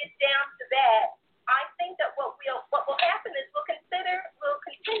really get down to that, I think that what will happen is we'll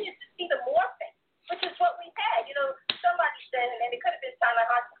continue to see the morphing, which is what we had. You know, somebody said, and it could have been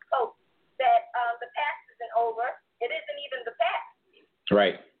Ta-Nehisi Coates, that the past isn't over. It isn't even the past.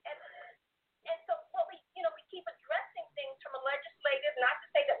 Right. And so what we keep addressing things from a legislative, not to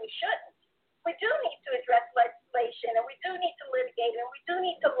say that we shouldn't. We do need to address legislation, and we do need to litigate, and we do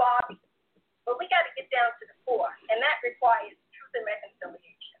need to lobby. But we got to get down to the core, and that requires truth and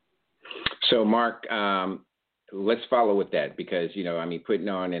reconciliation. So, Mark, let's follow with that because, putting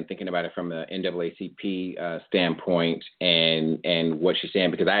on and thinking about it from the NAACP standpoint and what you're saying,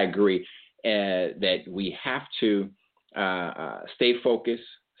 because I agree that we have to stay focused,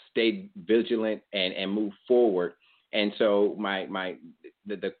 stay vigilant, and move forward. And so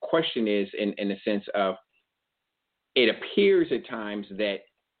the question is in the sense of it appears at times that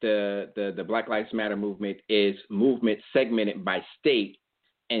the Black Lives Matter movement is movement segmented by state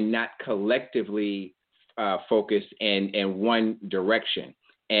and not collectively focused in one direction.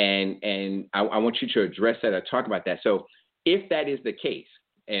 And I want you to address that or talk about that. So if that is the case,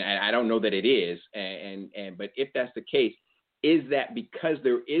 and I don't know that it is, but if that's the case, is that because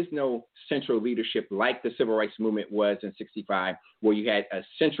there is no central leadership like the Civil Rights Movement was in '65, where you had a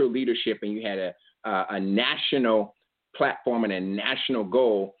central leadership and you had a national platform and a national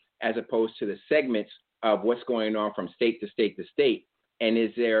goal, as opposed to the segments of what's going on from state to state to state? And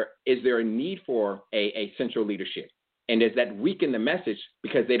is there a need for a central leadership? And does that weaken the message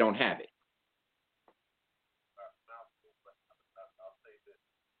because they don't have it? I'll say this.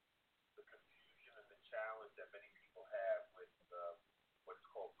 The confusion and the challenge that many people have with what's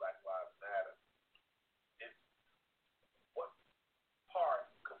called Black Lives Matter is what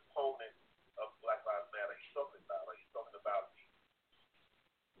component of Black Lives Matter are you talking about? Are you talking about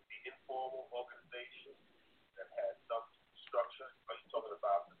the informal organization that has some structure? Are you talking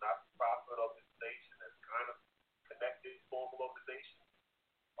about the not-for-profit organization that's kind of connected, formal organization?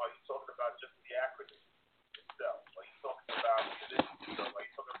 Are you talking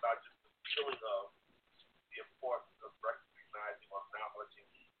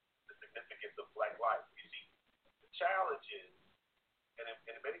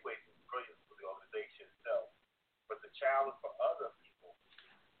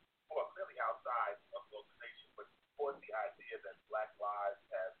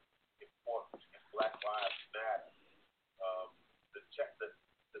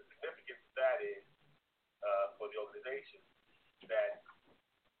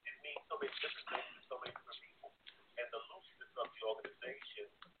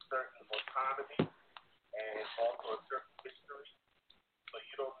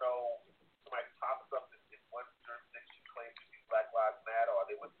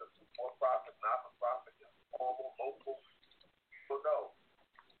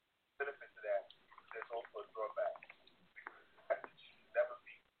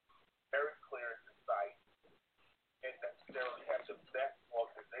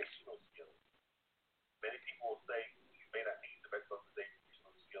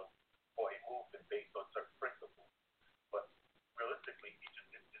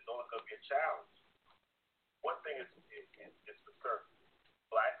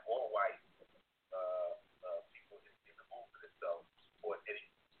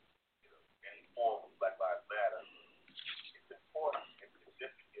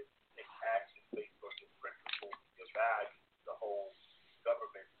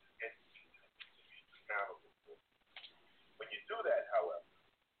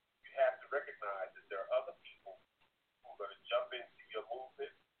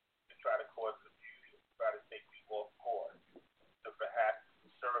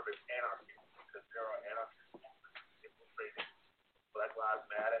Lives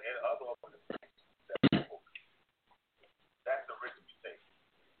Matter, and other organizations that support people. That's the risk you take.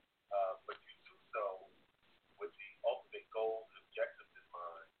 But you do so with the ultimate goals and objectives in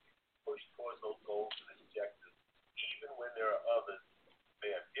mind. Push towards those goals and objectives, even when there are others who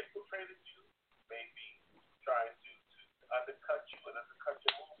may have infiltrated you, may be trying to undercut you and undercut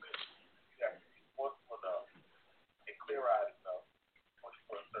your movement. You have to be forceful enough and clear-eyed enough to push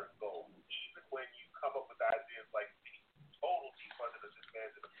for a certain goal. Even when you come up with ideas like the total defunding and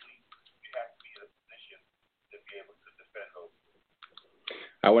disbanding the police, you have to be in a position to be able to defend those.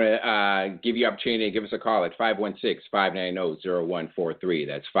 I want to give you opportunity to give us a call at 516-590-0143.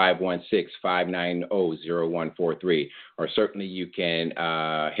 That's 516-590-0143. Or certainly you can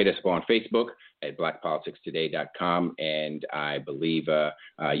hit us up on Facebook at blackpoliticstoday.com, and I believe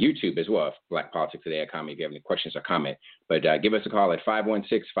YouTube as well, blackpoliticstoday.com, if you have any questions or comment. But give us a call at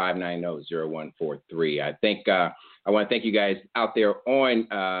 516-590-0143. I think I want to thank you guys out there on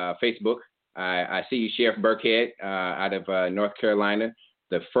Facebook. I see you, Sheriff Burkhead, out of North Carolina,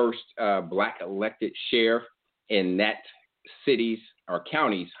 the first black elected sheriff in that city's or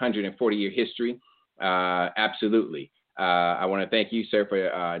county's 140-year history. Absolutely. I want to thank you, sir,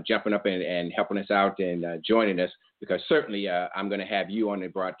 for jumping up and helping us out and joining us, because certainly I'm going to have you on the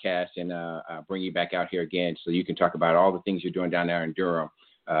broadcast and bring you back out here again so you can talk about all the things you're doing down there in Durham,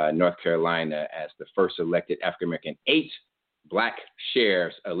 North Carolina, as the first elected African-American, 8 black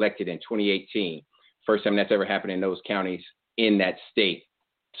sheriffs elected in 2018. First time that's ever happened in those counties in that state.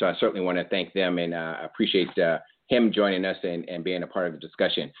 So I certainly want to thank them and appreciate him joining us and being a part of the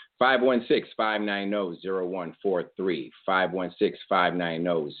discussion. 516-590-0143.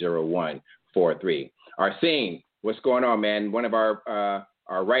 516-590-0143. Arsene, what's going on, man? One of our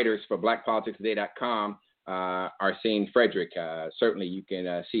writers for BlackPoliticsToday.com, Arsene Frederick. Certainly you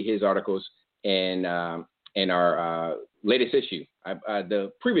can see his articles in our latest issue,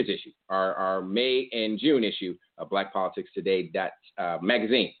 the previous issue, our May and June issue of Black Politics Today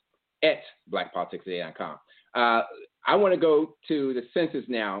magazine at BlackPoliticsToday.com. I want to go to the census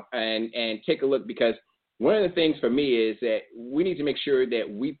now and take a look, because one of the things for me is that we need to make sure that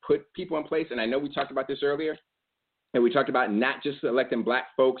we put people in place. And I know we talked about this earlier, and we talked about not just electing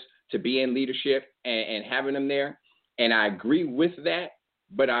black folks to be in leadership and having them there. And I agree with that,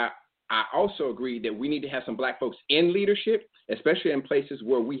 but I also agree that we need to have some black folks in leadership, especially in places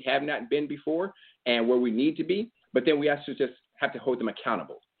where we have not been before and where we need to be. But then we also just have to hold them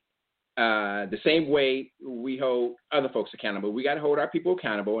accountable. The same way we hold other folks accountable, we got to hold our people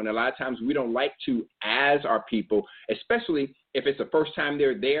accountable. And a lot of times we don't like to, as our people, especially if it's the first time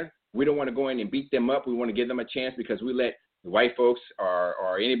they're there, we don't want to go in and beat them up. We want to give them a chance, because we let the white folks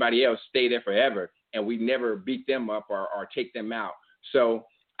or anybody else stay there forever, and we never beat them up or take them out. So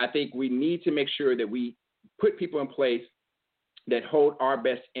I think we need to make sure that we put people in place that hold our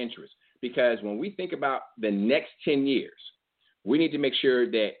best interests, because when we think about the next 10 years, we need to make sure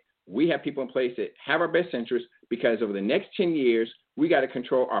that we have people in place that have our best interests, because over the next 10 years, we got to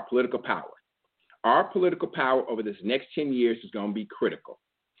control our political power. Our political power over this next 10 years is going to be critical.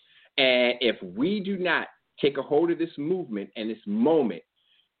 And if we do not take a hold of this movement and this moment,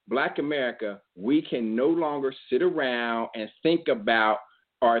 Black America, we can no longer sit around and think about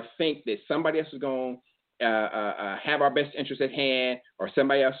or think that somebody else is going to have our best interests at hand, or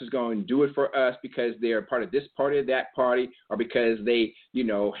somebody else is going to do it for us because they're part of this party or that party, or because they,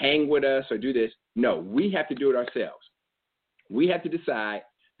 hang with us or do this. No, we have to do it ourselves. We have to decide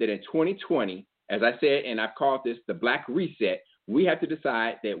that in 2020, as I said, and I've called this the Black Reset, we have to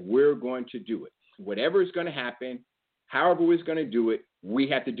decide that we're going to do it. Whatever is going to happen, however we're going to do it, we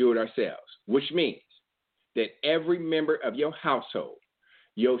have to do it ourselves, which means that every member of your household,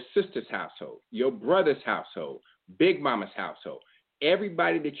 your sister's household, your brother's household, Big Mama's household,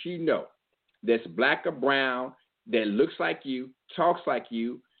 everybody that you know that's black or brown, that looks like you, talks like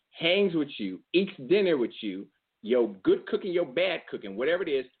you, hangs with you, eats dinner with you, your good cooking, your bad cooking, whatever it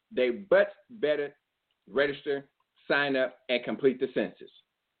is, they better register, sign up, and complete the census.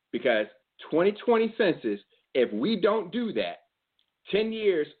 Because 2020 census, if we don't do that, 10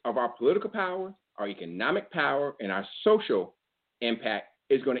 years of our political power, our economic power, and our social impact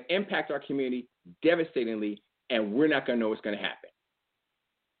is going to impact our community devastatingly, and we're not going to know what's going to happen.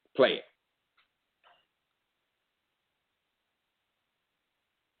 Play it.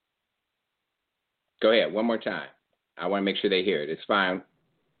 Go ahead, one more time. I want to make sure they hear it. It's fine.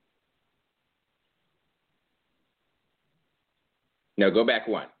 No, go back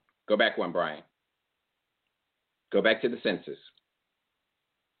one. Go back one, Brian. Go back to the census.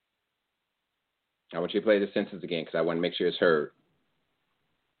 I want you to play the census again, because I want to make sure it's heard.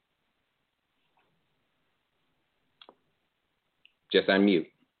 Just unmute.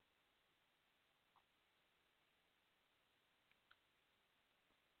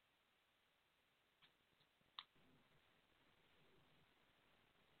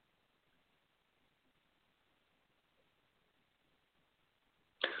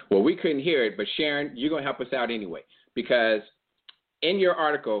 Well, we couldn't hear it, but Sharon, you're going to help us out anyway, because in your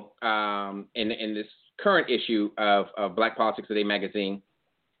article, in this current issue of Black Politics Today magazine,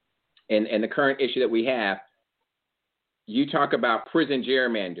 and the current issue that we have, you talk about prison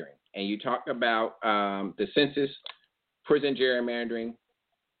gerrymandering, and you talk about the census, prison gerrymandering,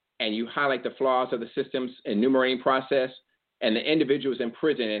 and you highlight the flaws of the system's enumerating process and the individuals in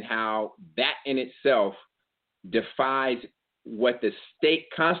prison and how that in itself defies what the state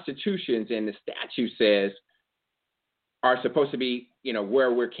constitutions and the statute says are supposed to be,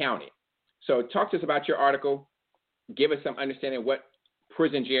 where we're counted. So talk to us about your article. Give us some understanding of what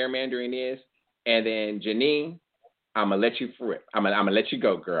prison gerrymandering is. And then Janine, I'm going to let you rip. I'm gonna let you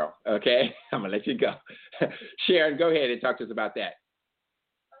go, girl. Okay? I'm going to let you go. Sharon, go ahead and talk to us about that.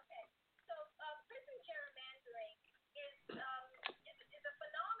 Okay. So prison gerrymandering is a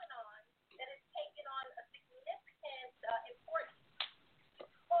phenomenon that has taken on a significant importance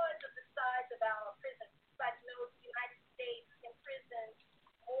because of the size of our prisons. Like, the United States imprisons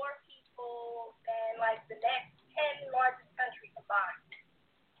more people than, like, the next 10 largest countries combined.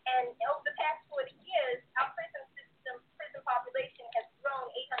 And over the past 40 years, our prison population has grown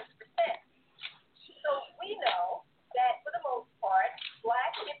 800%. So we know that, for the most part,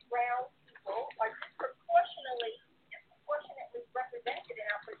 Black and brown people are disproportionately represented in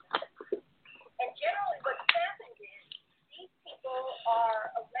our prison system. And generally what's happened is these people are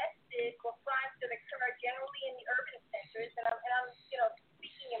arrested for crimes that occur generally in the urban centers, and I'm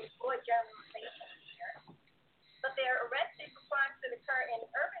speaking in broad generalization here, but they're arrested for crimes that occur in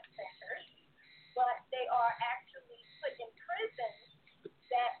urban centers, but they are actually put in prisons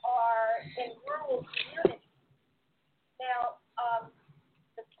that are in rural communities. Now,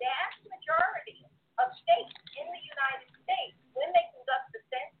 the vast majority of states in the United States, when they conduct the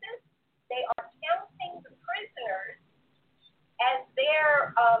census, they are counting the prisoners as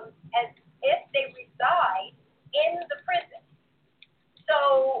if they reside in the prison.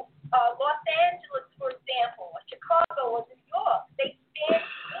 So, Los Angeles, for example, or Chicago, or New York, they stand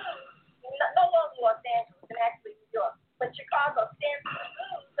to lose, no longer Los Angeles, and actually New York, but Chicago stands to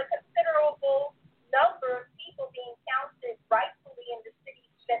lose a considerable number of people being counted rightfully in the cities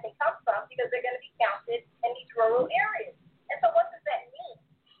that they come from, because they're going to be counted in these rural areas. And so what does that mean?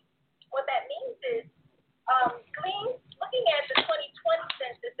 What that means is, looking at the 2020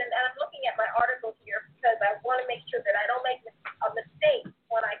 census, and I'm looking at my article here because I want to make sure that I don't make a mistake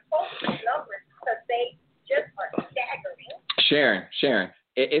when I quote these numbers, because they just are staggering. Sharon,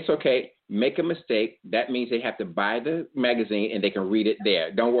 it's okay. Make a mistake. That means they have to buy the magazine and they can read it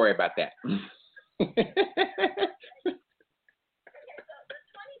there. Don't worry about that.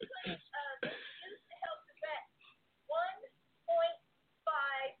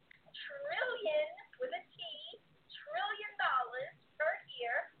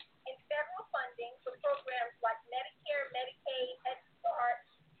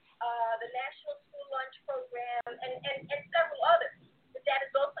 The National School Lunch Program, and several others. But that is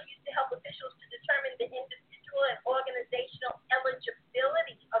also used to help officials to determine the individual and organizational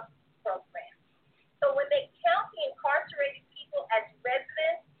eligibility of these programs. So when they count the incarcerated people as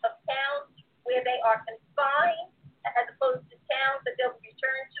residents of towns where they are confined, as opposed to towns that they'll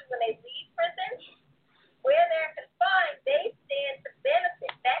return to when they leave prison, where they're confined, they stand to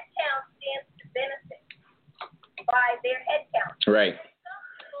benefit. That town stands to benefit by their head count. Right.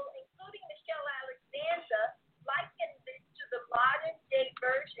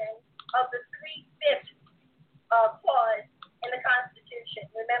 Version of the 3/5 clause in the Constitution.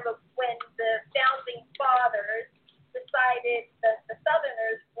 Remember, when the founding fathers decided that the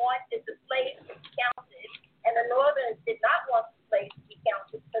Southerners wanted the slaves to be counted, and the Northerners did not want the slaves to be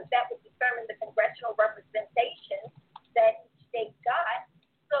counted, because that would determine the congressional representation that each state got.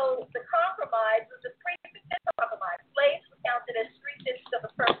 So the compromise was a 3/5 compromise. Slaves were counted as 3/5 of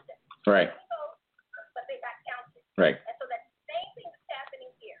a person. Right. But they got counted. Right. And so that's the same thing that's happening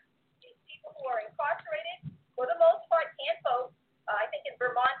here. These people who are incarcerated, for the most part, can't vote. I think in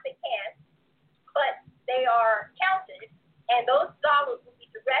Vermont they can. But they are counted, and those dollars will be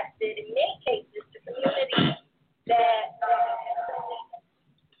directed, in many cases, to communities that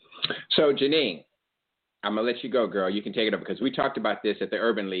So, Janine, I'm gonna let you go, girl. You can take it up, because we talked about this at the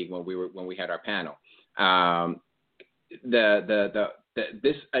Urban League when we had our panel.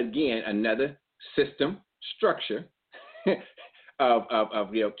 This again, another system structure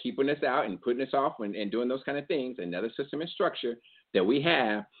of keeping us out and putting us off and doing those kind of things. Another system and structure that we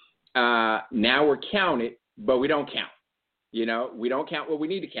have, now we're counted, but we don't count. You know, we don't count what we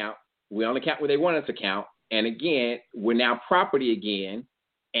need to count. We only count what they want us to count. And again, we're now property again,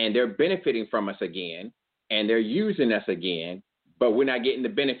 and they're benefiting from us again, and they're using us again, but we're not getting the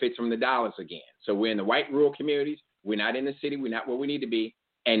benefits from the dollars again. So we're in the white rural communities. We're not in the city. We're not where we need to be,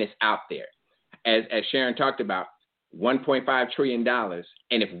 and it's out there. As Sharon talked about, $1.5 trillion. And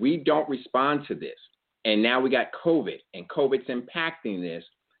if we don't respond to this, and now we got COVID, and COVID's impacting this,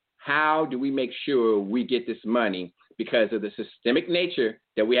 how do we make sure we get this money because of the systemic nature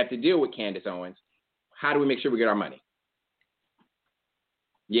that we have to deal with, Candace Owens? How do we make sure we get our money?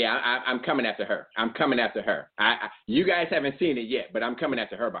 Yeah, I'm coming after her. I'm coming after her. You guys haven't seen it yet, but I'm coming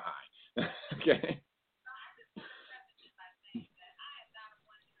after her behind. Okay.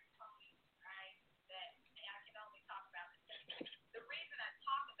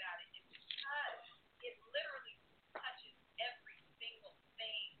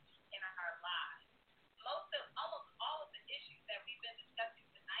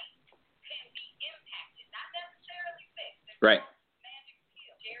 Right.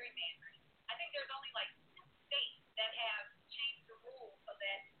 Gerrymandering. I think there's only like 2 states that have changed the rules so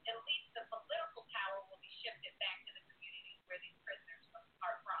that at least the political power will be shifted back to the communities where these prisoners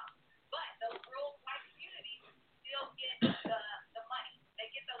are from. But those rural white communities still get the money.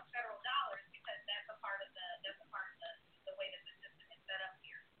 They get those federal dollars because that's a part of the way that the system is set up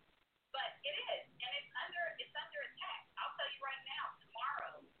here. But it is, and it's under attack. I'll tell you right now.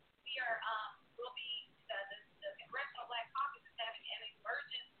 Tomorrow we'll be the Congressional Black Caucus is having an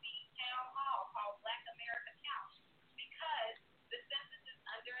emergency town hall called Black America Counts because the census is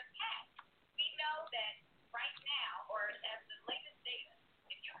under attack. We know that right now, or as the latest data,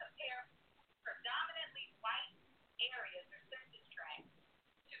 if you compare predominantly white areas or census tracts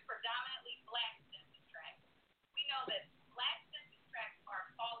to predominantly black census tracts, we know that black census tracts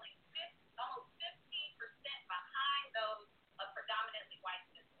are falling almost 15% behind those of predominantly white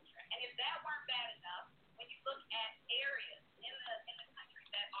census tracts. And if that weren't bad enough, when you look at areas in the country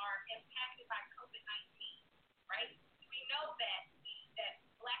that are impacted by COVID-19, right? We know that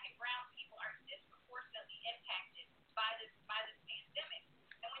black and brown people are disproportionately impacted by this pandemic.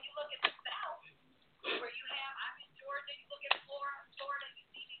 And when you look at the South, where you have, I'm in Georgia, you look at Florida, you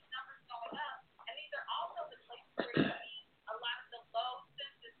see these numbers going up, and these are also the places where you see a lot of the low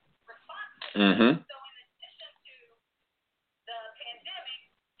census responses. Mm-hmm. So in addition to the pandemic,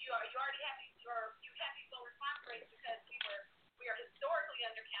 you already have these low response rates because we are historically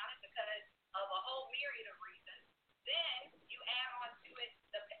undercounted because of a whole myriad of reasons. Then you add on to it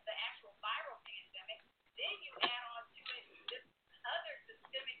the actual viral pandemic. Then you add on to it this other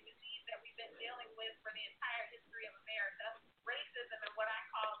systemic disease that we've been dealing with for the entire history of America, racism, and what I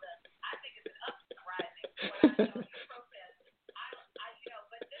call I think it's an uprising. What I know is protest.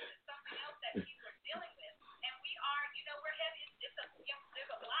 But this is something else that people are dealing with, and we're heavy.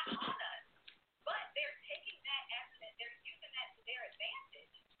 There's a lot on us. But they're taking that they're using that to their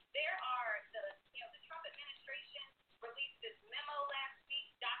advantage. There are the Trump administration released this memo last week,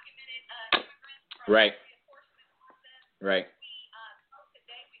 documented immigrants from the reinforcement process. Right.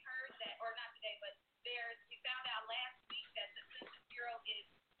 Today we heard that, or not today, but we found out last week that the Census Bureau is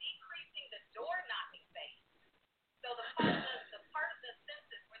decreasing the door knocking phase. So the part of the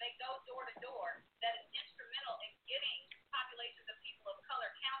census where they go door to door that is instrumental in getting populations of people of color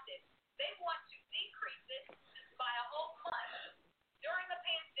counted, they want to decrease it by a whole month during the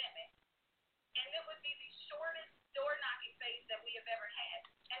pandemic, and it would be the shortest door knocking phase that we have ever had.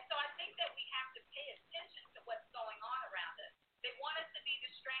 And so I think that we have to pay attention to what's going on around us. They want us to be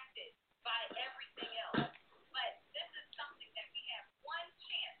distracted by everything else, but this is something that we have one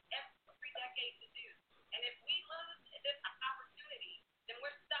chance every decade to do. And if we lose this opportunity, then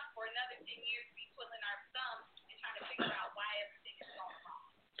we're stuck for another 10 years to be twiddling our thumbs and trying to figure out why everything is going wrong.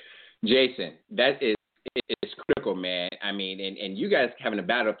 Jason, that is critical, man. I mean, and you guys having a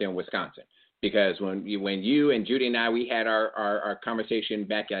battle up there in Wisconsin, because when you and Judy and I, we had our conversation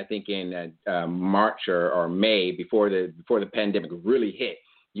back, I think in March or May before the pandemic really hit.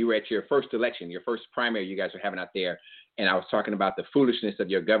 You were at your first election, your first primary you guys were having out there, and I was talking about the foolishness of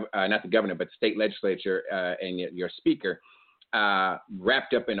your not the governor, but the state legislature and your speaker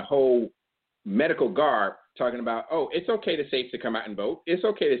wrapped up in a whole medical garb, talking about, it's okay to safe to come out and vote. It's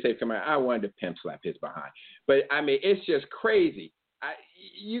okay to safe to come out. I wanted to pimp slap his behind. But, I mean, it's just crazy.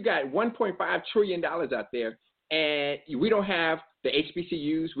 You got $1.5 trillion out there, and we don't have the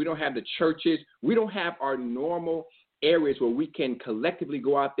HBCUs. We don't have the churches. We don't have our normal areas where we can collectively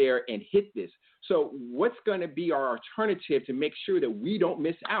go out there and hit this. So what's going to be our alternative to make sure that we don't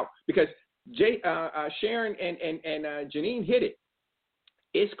miss out? Because Sharon and Janine hit it.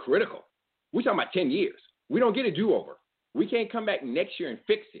 It's critical. We're talking about 10 years. We don't get a do-over. We can't come back next year and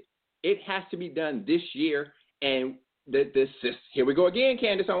fix it. It has to be done this year. And here we go again,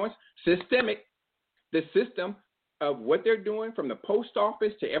 Candace Owens, systemic. The system of what they're doing from the post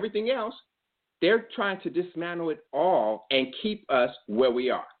office to everything else, they're trying to dismantle it all and keep us where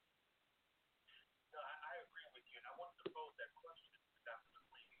we are. No, I agree with you. And I wanted to pose that question to Dr.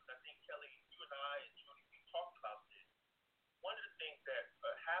 McLean because I think, Kelly, you and I and Judy, we talked about this. One of the things that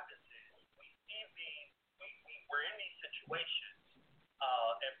happens is we're in these situations,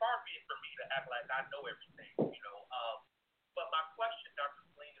 and far be it for me to act like I know everything, but my question, Dr.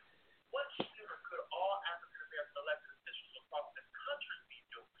 McLean, is what should or could all African-American elected officials across the country be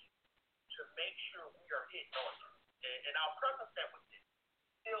doing to make sure we are hitting on them? And I'll preface that with this.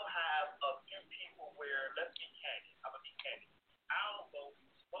 Still have a few people where, let's be candid, I'm going to be candid. I'll go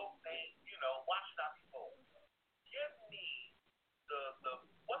smoke things, watch not be bold. Give me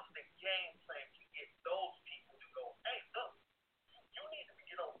what's the game plan to get those people to go, hey, look, you need to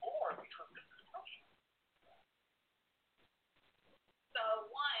get on board because this is crucial. So,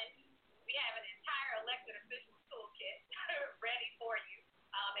 one, we have an entire elected official toolkit ready for you.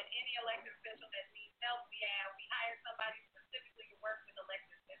 And any elected official that needs help, we hire somebody specifically to work with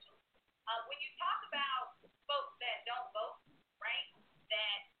elected officials. When you talk about folks that don't vote, right,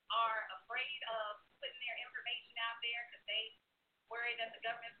 that are afraid of putting their information out there because they worry that the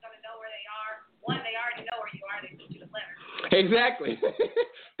government's going to know where they are. One, they already know where you are. They sent you a letter. Exactly.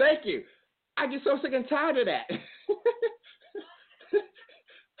 Thank you. I get so sick and tired of that.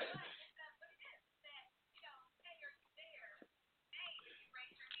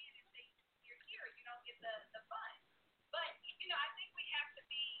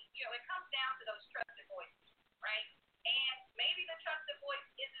 It comes down to those trusted voices, right? And maybe the trusted voice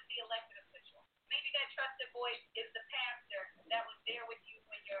isn't the elected official. Maybe that trusted voice is the pastor that was there with you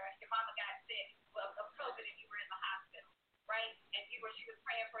when your mama got sick of COVID and you were in the hospital, right? And she was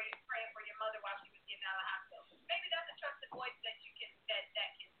praying for your mother while she was getting out of the hospital. Maybe that's a trusted voice that you can that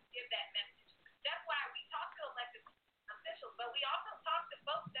can give that message. That's why we talk to elected officials, but we also talk to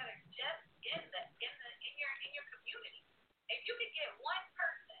folks that are just in your community. If you could get one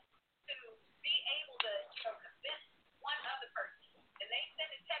person to be able to convince one other person, and they send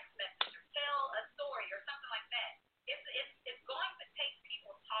a text message or tell a story or something like that, it's going to take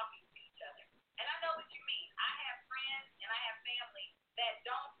people talking to each other. And I know what you mean. I have friends and I have family that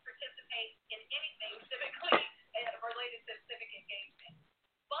don't participate in anything civically related to civic engagement.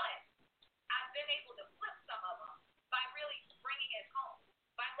 But I've been able to flip some of them by really bringing it home,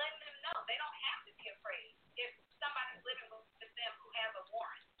 by letting them know they don't have to be afraid if somebody's living with them who has a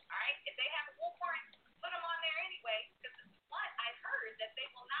warrant. All right? If they have a warrant, put them on there anyway, because I've heard that they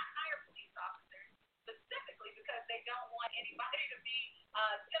will not hire police officers specifically because they don't want anybody to be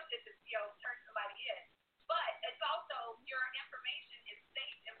tempted to turn somebody in. But it's also your information is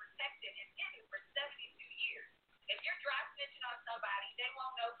safe and protected and hidden for 72 years. If you're dry snitching on somebody, they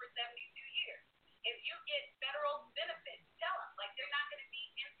won't know for 72 years. If you get federal benefits, tell them. Like, they're not going to be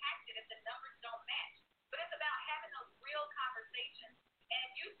impacted if the numbers don't match. But it's about having those real conversations. And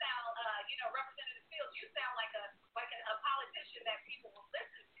you sound, Representative Fields, you sound like a politician that people will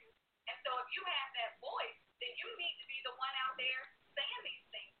listen to. And so if you have that voice, then you need to be the one out there saying these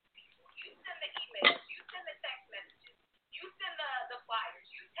things to people. You send the emails, you send the text messages, you send the flyers,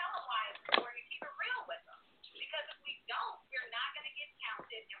 you tell them why it's important to keep it real with them. Because if we don't, we're not going to get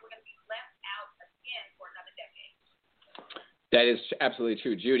counted and we're going to be left out again for another decade. That is absolutely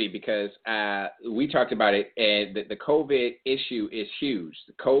true, Judy, because we talked about it, and the COVID issue is huge.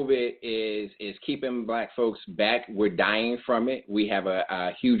 The COVID is keeping Black folks back. We're dying from it. We have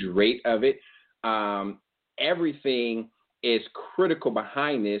a huge rate of it. Everything is critical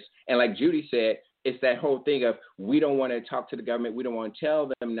behind this, and like Judy said, it's that whole thing of we don't want to talk to the government. We don't want to tell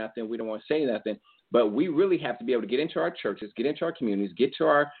them nothing. We don't want to say nothing. But we really have to be able to get into our churches, get into our communities, get to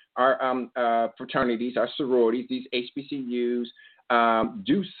our fraternities, our sororities, these HBCUs,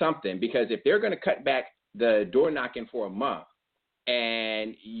 do something. Because if they're going to cut back the door knocking for a month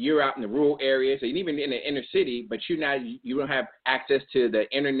and you're out in the rural areas and even in the inner city, but you don't have access to the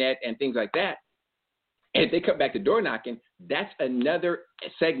internet and things like that, and if they cut back the door knocking, that's another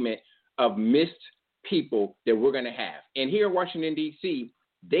segment of missed people that we're going to have. And here in Washington, D.C.,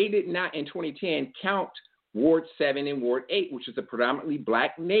 they did not in 2010 count Ward 7 and Ward 8, which is the predominantly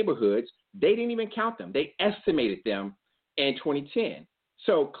Black neighborhoods. They didn't even count them. They estimated them in 2010.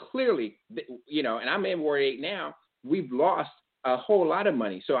 So clearly, and I'm in Ward 8 now, we've lost a whole lot of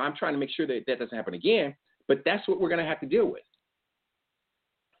money. So I'm trying to make sure that that doesn't happen again, but that's what we're going to have to deal with.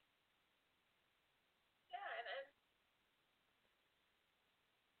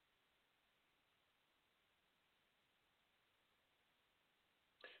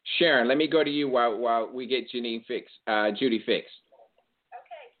 Sharon, let me go to you while we get Judy fixed. Okay,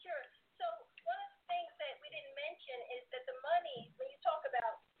 sure. So one of the things that we didn't mention is that the money, when you talk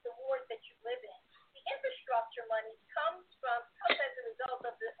about the ward that you live in, the infrastructure money comes as a result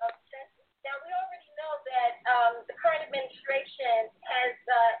of the census. Now we already know that the current administration has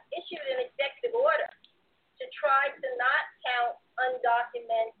issued an executive order to try to not count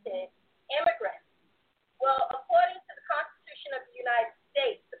undocumented immigrants. Well, according to the Constitution of the United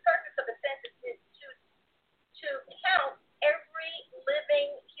States, the purpose of the census is to count every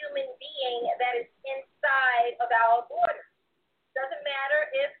living human being that is inside of our borders. Doesn't matter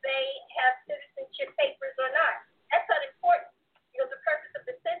if they have citizenship papers or not. That's unimportant because the purpose of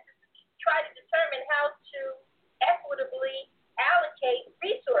the census is to try to determine how to equitably allocate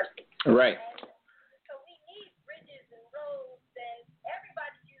resources. Right. So we need bridges and roads, and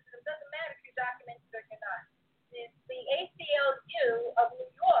everybody uses them. Doesn't matter if you're documented or you're not. The ACLU of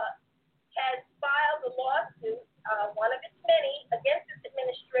New York has filed a lawsuit, one of its many, against this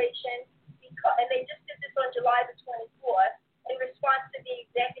administration, and they just did this on July the 24th in response to the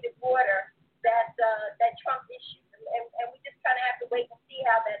executive order that Trump issued. And we just kind of have to wait and see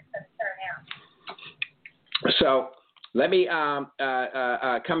how that's going to turn out. So let me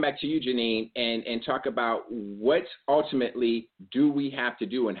come back to you, Janine, and talk about what ultimately do we have to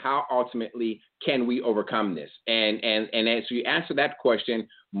do and how ultimately can we overcome this? And as you answer that question,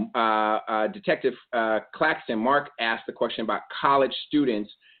 Detective Claxton, Mark asked the question about college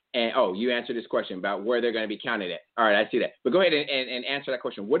students. And, you answered this question about where they're going to be counted at. All right, I see that. But go ahead and answer that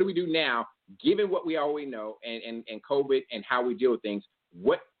question. What do we do now, given what we already know and COVID and how we deal with things?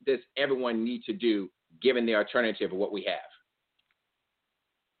 What does everyone need to do given the alternative of what we have?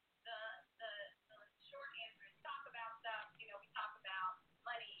 The short answer is talk about stuff. We talk about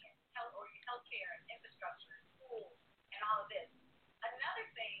money and healthcare and infrastructure and schools and all of this. Another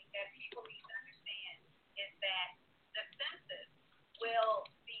thing that people need to understand is that the census will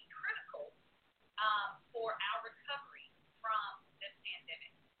be critical for our recovery from this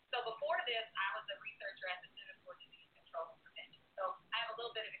pandemic. So before this, I was a researcher at the Center for Disease Control and Prevention. So I have a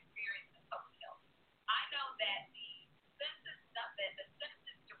little bit of experience in public health. I know that the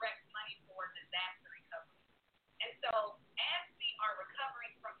census directs money for disaster recovery. And so as we are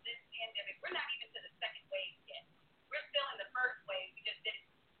recovering from this pandemic, we're not even to the second wave yet. We're still in the first wave. We just didn't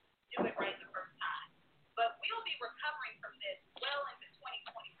do it right the first time. But we'll be recovering from this well into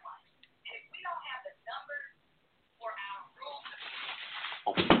 2021. And if we don't have the numbers for our rules,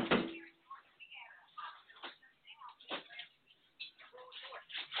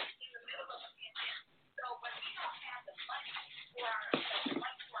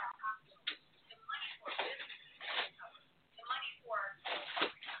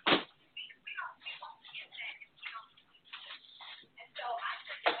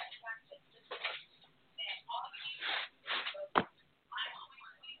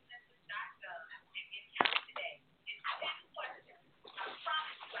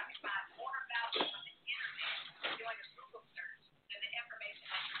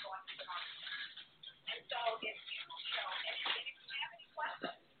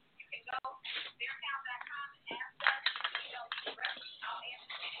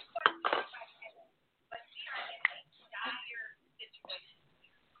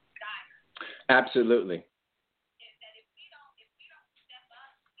 Absolutely.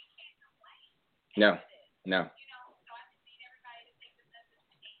 No. So I've seen everybody to take the census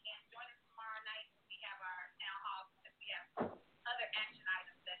and join us tomorrow night when we have our town hall because we have other action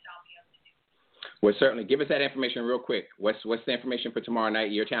items that y'all be able to do. Well, certainly. Give us that information real quick. What's the information for tomorrow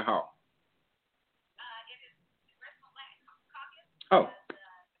night, your town hall? It is Congressional Black Caucus. Oh,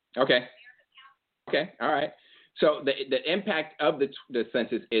 okay. Okay, all right. So the impact of the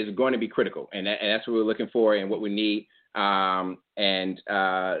census is going to be critical, and that's what we're looking for and what we need, and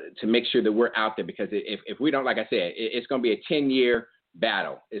to make sure that we're out there, because if we don't, like I said, it's going to be a 10-year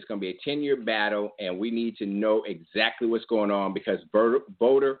battle. It's going to be a 10-year battle, and we need to know exactly what's going on because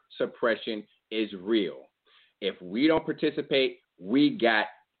voter suppression is real. If we don't participate, we got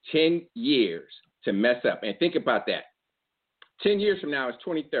 10 years to mess up. And think about that. 10 years from now is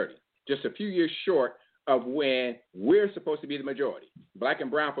 2030, just a few years short of when we're supposed to be the majority. Black and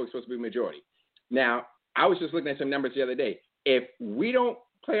brown folks are supposed to be the majority. Now, I was just looking at some numbers the other day. If we don't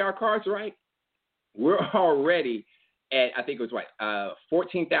play our cards right, we're already at, I think it was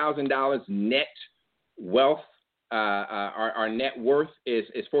 $14,000 net wealth. Our net worth is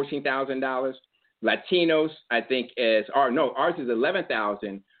 $14,000. Latinos, I think ours is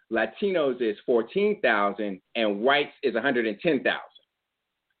 11,000. Latinos is 14,000, and whites is 110,000.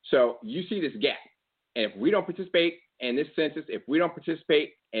 So you see this gap. And if we don't participate in this census, if we don't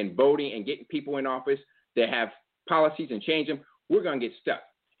participate and voting and getting people in office that have policies and change them, we're going to get stuck.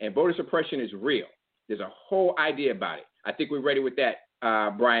 And voter suppression is real. There's a whole idea about it. I think we're ready with that.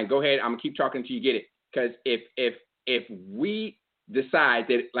 Brian, go ahead. I'm going to keep talking until you get it. Because if we decide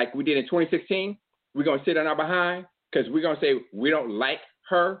that, like we did in 2016, we're going to sit on our behind because we're going to say we don't like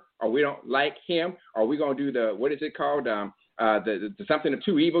her or we don't like him, or we're going to do the, what is it called, the something of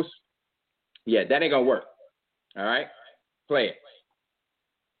two evils. Yeah, that ain't going to work. All right? Play it.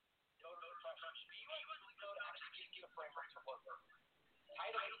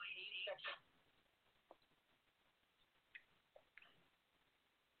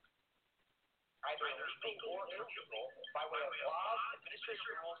 Either illegal or illegal by way of laws, administrative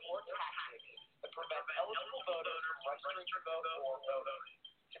rules, or tactics that prevent eligible voters from registering to vote or voting.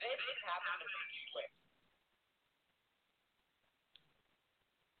 Today, this can happen in a few ways.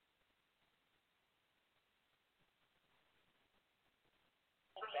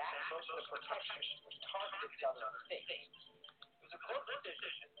 Back most of the protections which targeted the other states. It was a close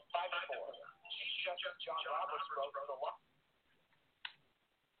decision, 5-4. Chief Justice John Roberts wrote the law.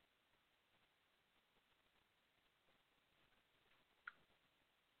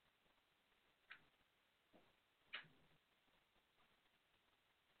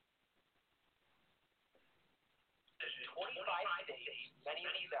 Many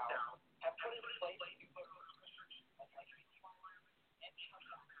of these out have put in place new voter restrictions.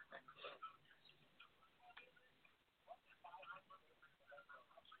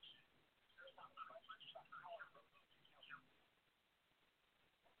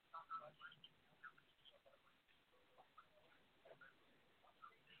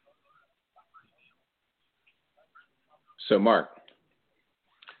 So, Mark,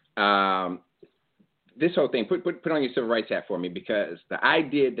 this whole thing, put on your civil rights hat for me, because the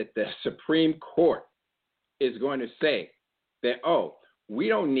idea that the Supreme Court is going to say that, oh, we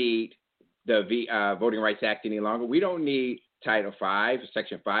don't need the Voting Rights Act any longer. We don't need Title V,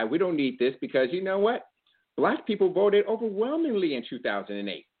 Section 5. We don't need this because, you know what? Black people voted overwhelmingly in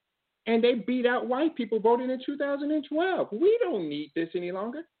 2008, and they beat out white people voting in 2012. We don't need this any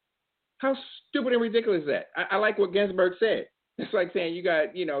longer. How stupid and ridiculous is that? I like what Ginsburg said. It's like saying you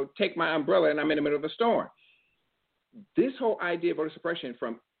got, take my umbrella and I'm in the middle of a storm. This whole idea of voter suppression,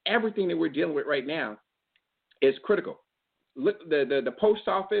 from everything that we're dealing with right now, is critical. Look, the post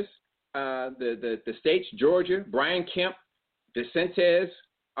office, the states, Georgia, Brian Kemp, DeSantis,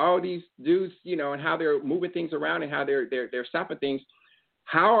 all these dudes, and how they're moving things around and how they're stopping things.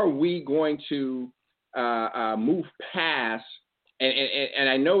 How are we going to move past? And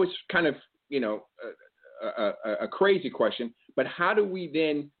I know it's kind of, a crazy question, but how do we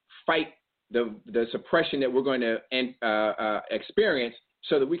then fight the suppression that we're going to experience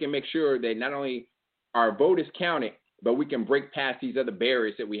so that we can make sure that not only our vote is counted, but we can break past these other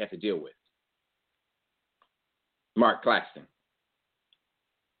barriers that we have to deal with? Mark Claxton.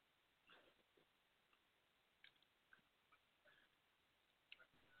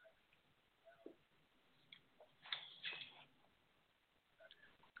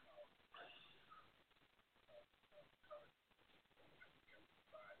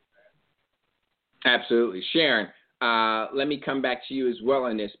 Absolutely. Sharon, let me come back to you as well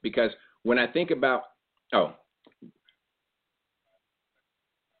on this, because when I think about,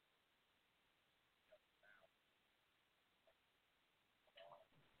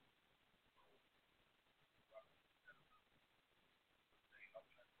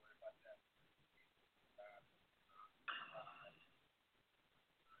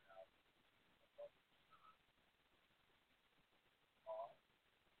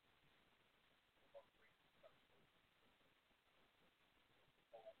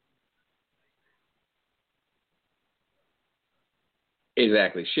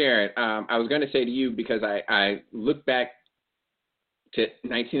 exactly. Sharon, I was going to say to you, because I look back to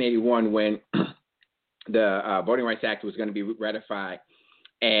 1981 when the Voting Rights Act was going to be ratified.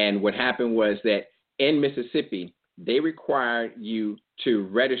 And what happened was that in Mississippi, they required you to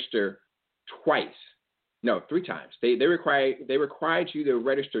register three times. They required you to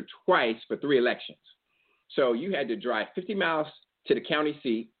register twice for 3 elections. So you had to drive 50 miles to the county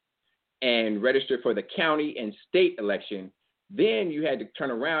seat and register for the county and state election. Then you had to turn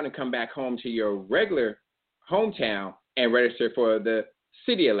around and come back home to your regular hometown and register for the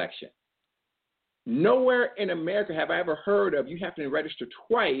city election. Nowhere in America have I ever heard of you having to register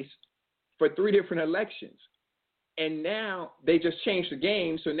twice for 3 different elections. And now they just changed the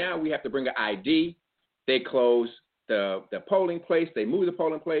game, so now we have to bring an ID. They close the polling place, they move the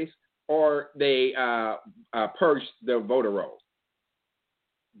polling place, or they purge the voter roll.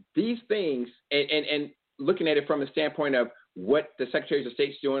 These things, and looking at it from the standpoint of what the Secretaries of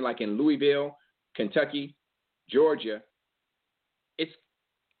State's doing, like in Louisville, Kentucky, Georgia, it's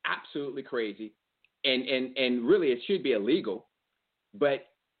absolutely crazy. And really it should be illegal, but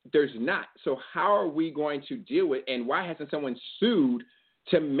there's not. So how are we going to deal with, and why hasn't someone sued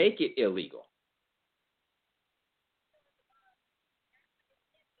to make it illegal?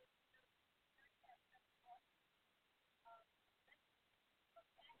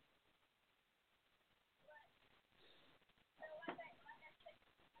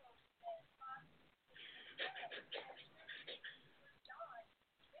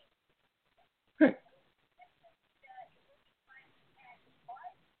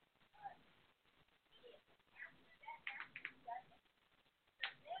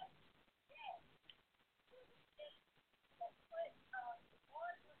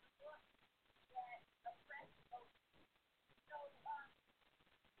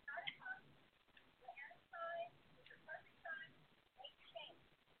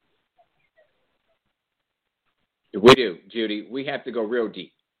 We do, Judy. We have to go real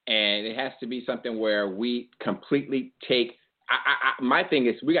deep, and it has to be something where we completely take. My thing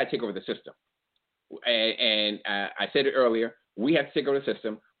is, we got to take over the system, and I said it earlier. We have to take over the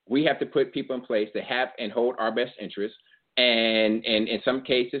system. We have to put people in place that have and hold our best interests, and in some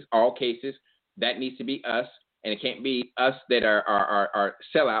cases, all cases, that needs to be us, and it can't be us that are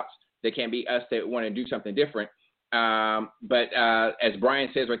sellouts. They can't be us that want to do something different. But as Brian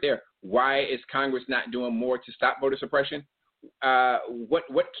says right there, why is Congress not doing more to stop voter suppression?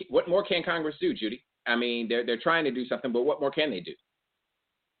 What more can Congress do, Judy? I mean, they're trying to do something, but what more can they do?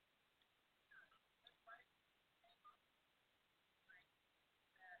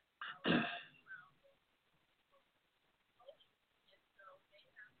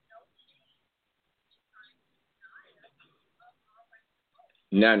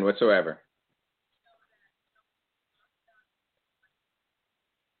 None whatsoever.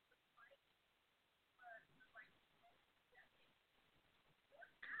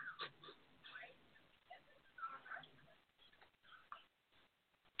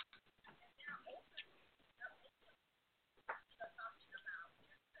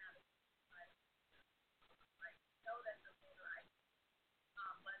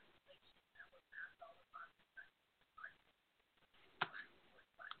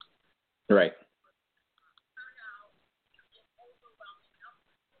 Right.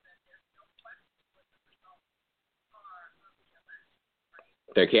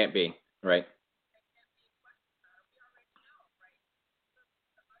 There can't be. Right.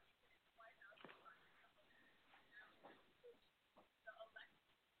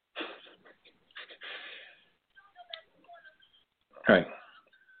 Right.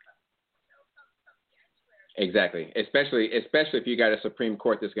 Exactly. Especially if you got a Supreme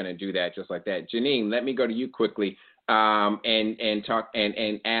Court that's going to do that just like that. Janine, let me go to you quickly and talk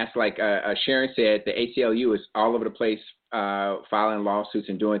and ask, like Sharon said, the ACLU is all over the place filing lawsuits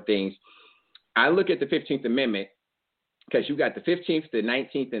and doing things. I look at the 15th Amendment because you got the 15th, the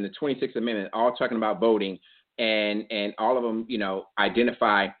 19th, and the 26th Amendment all talking about voting, and all of them,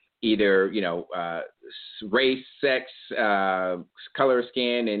 identify either, race, sex, color of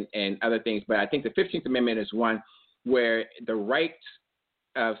skin, and other things. But I think the 15th Amendment is one where the rights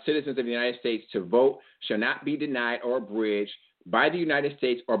of citizens of the United States to vote shall not be denied or abridged by the United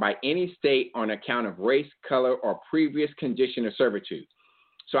States or by any state on account of race, color, or previous condition of servitude.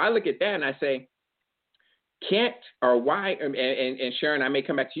 So I look at that and I say, can't or why, and Sharon, I may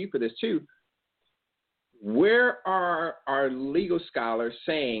come back to you for this too, where are our legal scholars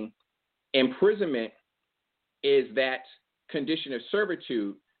saying imprisonment is that condition of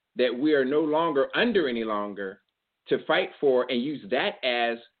servitude that we are no longer under any longer to fight for, and use that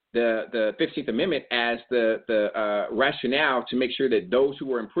as the 15th Amendment as the rationale to make sure that those who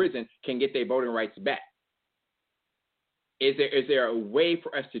were in prison can get their voting rights back? Is there a way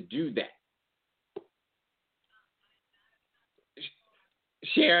for us to do that?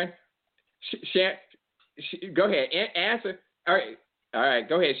 Sharon, go ahead. Answer. All right.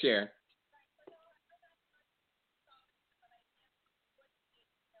 Go ahead, Sharon.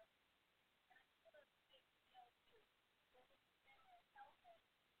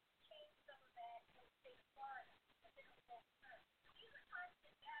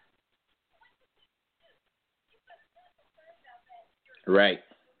 Right.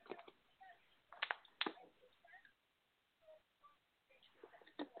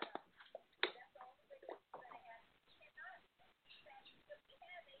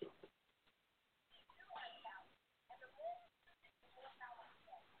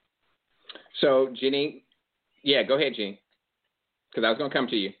 So, Jeannie, yeah, go ahead, Jean, because I was going to come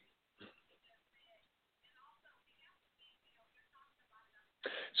to you.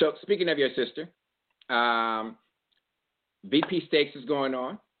 So speaking of your sister, VP Stakes is going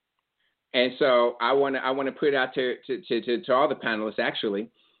on, and so I want to put it out to all the panelists. Actually,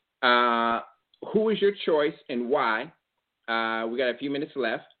 who is your choice and why? We got a few minutes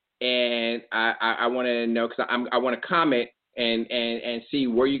left, and I want to know because I want to comment and see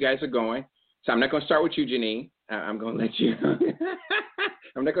where you guys are going. So I'm not going to start with you, Janine. I'm going to let you.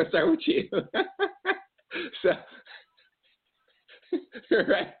 I'm not going to start with you. So,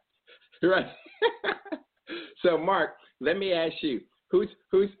 right. So, Mark, let me ask you, who's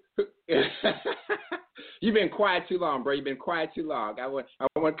You've been quiet too long, bro. You've been quiet too long. I want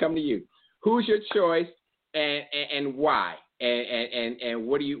to come to you. Who's your choice and why? And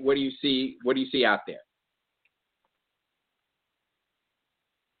what do you see out there?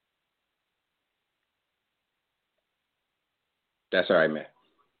 That's all right, man.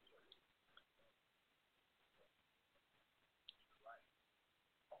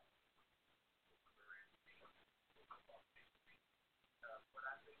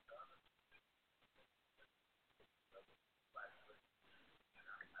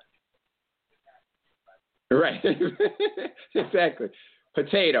 Right. Exactly.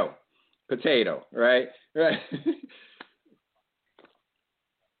 Potato. Right.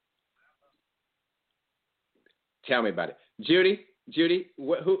 Tell me about it. Judy,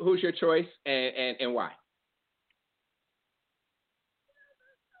 who's your choice and why?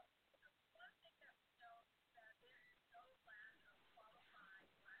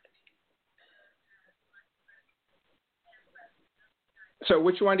 So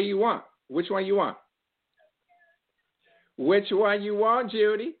which one do you want? Which one you want? Which one you want,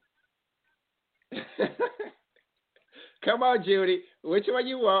 Judy? Come on, Judy. Which one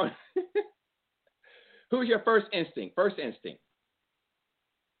you want? Who's your first instinct? First instinct.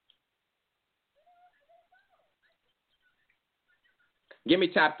 Give me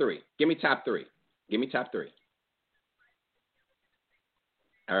top three. Give me top three.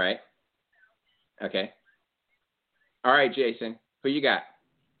 All right. Okay. All right, Jason. Who you got?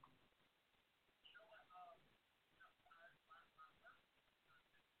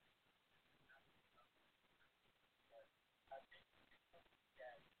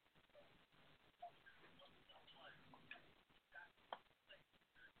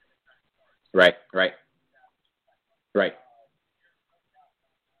 Right.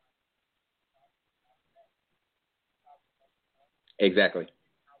 Exactly.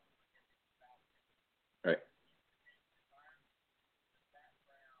 Right.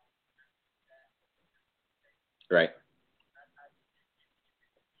 Right.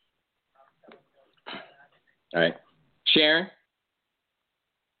 All right. Sharon?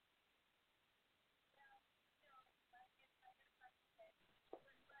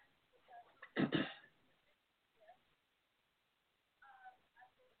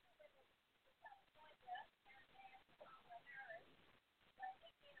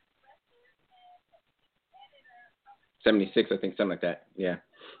 76, I think, something like that. Yeah.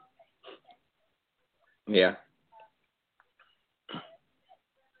 Yeah.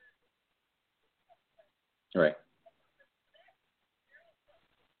 Right.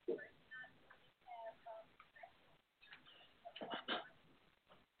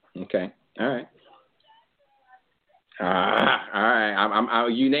 Okay. All right. All right.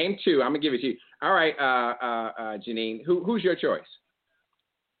 You named two. I'm gonna give it to you. All right, Janine. Who's your choice?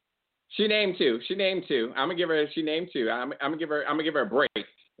 She named two. I'm gonna give her. She named two. I'm gonna give her. I'm gonna give her a break.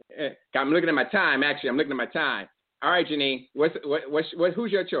 I'm looking at my time. Actually, I'm looking at my time. All right, Janine.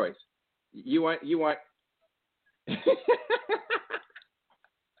 Who's your choice? You want.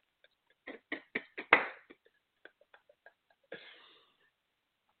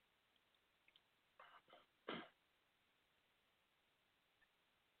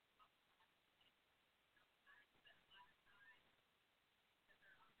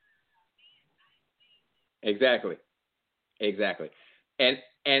 Exactly. And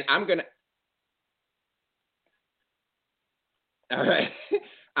I'm gonna. All right.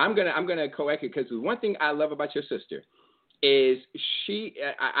 I'm gonna correct it because one thing I love about your sister is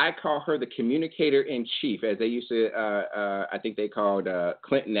I call her the communicator in chief, as they used to I think they called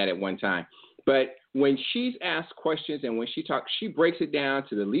Clinton that at one time. But when she's asked questions and when she talks, she breaks it down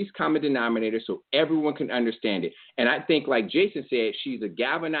to the least common denominator so everyone can understand it. And I think, like Jason said, she's a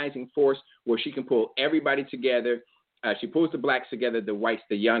galvanizing force where she can pull everybody together. She pulls the blacks together, the whites,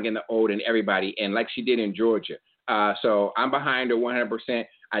 the young and the old, and everybody, and like she did in Georgia. So I'm behind her 100%.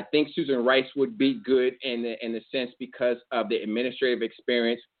 I think Susan Rice would be good in the sense because of the administrative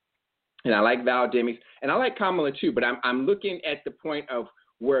experience, and I like Val Demings, and I like Kamala too. But I'm looking at the point of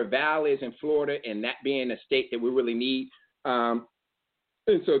where Val is in Florida, and that being a state that we really need.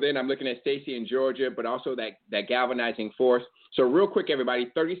 And so then I'm looking at Stacey in Georgia, but also that galvanizing force. So real quick,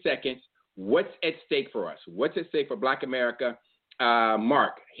 everybody, 30 seconds. What's at stake for us? What's at stake for Black America?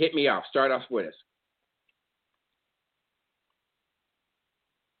 Mark, hit me off. Start off with us.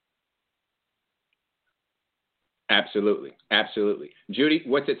 Absolutely. Absolutely. Judy,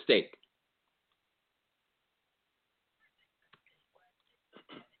 what's at stake?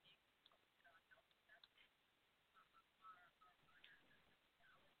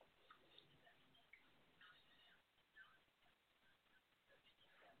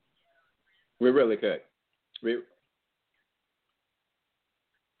 We really could.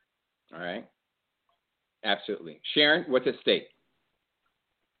 All right. Absolutely. Sharon, what's at stake?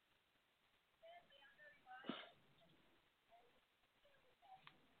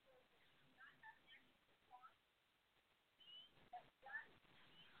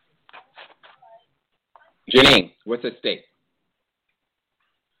 Janine, what's at stake?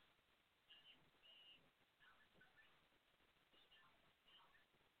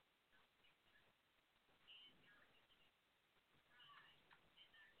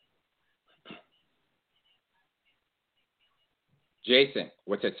 Jason,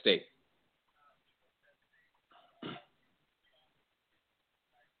 what's at stake?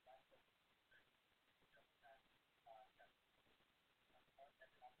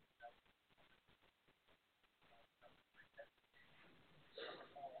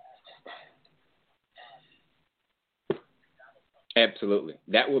 Absolutely.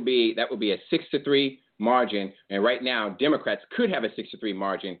 That will be a 6-3 margin, and right now Democrats could have a 6-3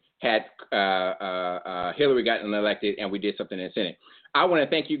 margin had Hillary gotten elected and we did something in the Senate. I want to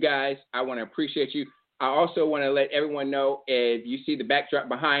thank you guys. I want to appreciate you. I also want to let everyone know, if you see the backdrop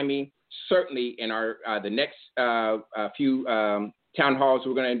behind me, certainly in our the next few town halls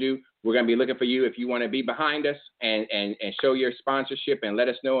we're going to do, we're going to be looking for you if you want to be behind us and show your sponsorship and let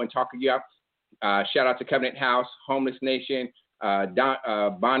us know and talk to you out. Shout out to Covenant House, Homeless Nation,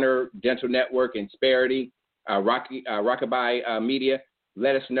 Bonner Dental Network, Insperity, Rockabye Media.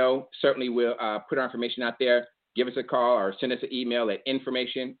 Let us know. Certainly we'll put our information out there. Give us a call or send us an email at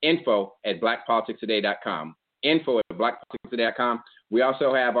info@blackpoliticstoday.com. info@blackpoliticstoday.com. We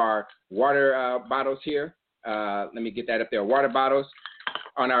also have our water bottles here. Let me get that up there. Water bottles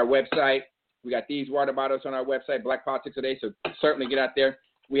on our website. We got these water bottles on our website, Black Politics Today, so certainly get out there.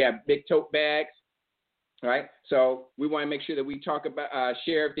 We have big tote bags. All right, so we want to make sure that we talk about,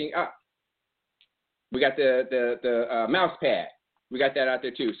 share everything up. We got the mouse pad. We got that out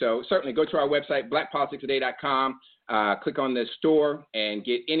there too. So certainly go to our website, blackpoliticstoday.com. Click on the store and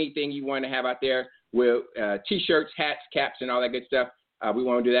get anything you want to have out there. We'll T-shirts, hats, caps, and all that good stuff. We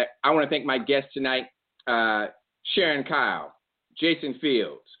want to do that. I want to thank my guests tonight, Sharon Kyle, Jason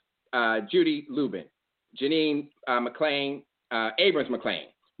Fields, Judy Lubin, Janine McClain, Abrams McClain,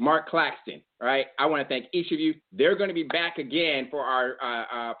 Mark Claxton. All right, I want to thank each of you. They're going to be back again for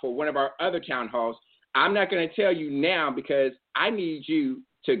our for one of our other town halls. I'm not going to tell you now because I need you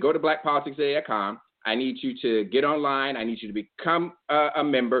to go to blackpoliticstoday.com. I need you to get online. I need you to become a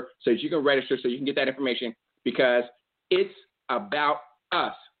member so that you can register, so you can get that information, because it's about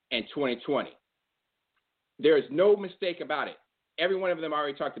us in 2020. There is no mistake about it. Every one of them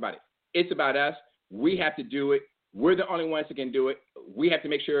already talked about it. It's about us. We have to do it. We're the only ones that can do it. We have to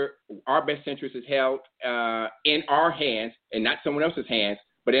make sure our best interest is held in our hands and not someone else's hands,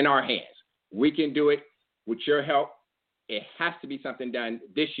 but in our hands. We can do it with your help. It has to be something done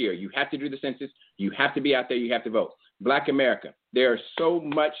this year. You have to do the census. You have to be out there. You have to vote. Black America, there's so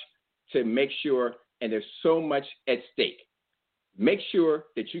much to make sure, and there's so much at stake. Make sure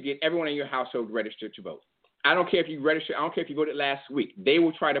that you get everyone in your household registered to vote. I don't care if you register. I don't care if you voted last week. They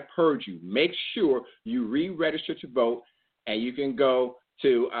will try to purge you. Make sure you re-register to vote, and you can go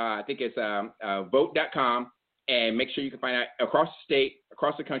to, I think it's vote.com, and make sure you can find out across the state,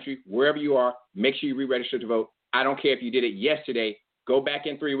 across the country, wherever you are, make sure you re-register to vote. I don't care if you did it yesterday. Go back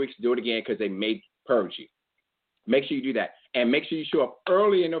in 3 weeks, do it again, because they may purge you. Make sure you do that. And make sure you show up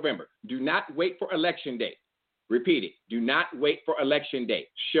early in November. Do not wait for Election Day. Repeat it. Do not wait for Election Day.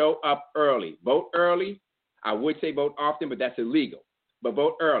 Show up early. Vote early. I would say vote often, but that's illegal. But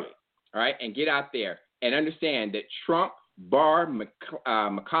vote early, all right? And get out there and understand that Trump, Barr,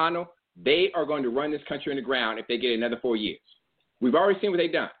 McConnell, they are going to run this country in the ground if they get another 4 years. We've already seen what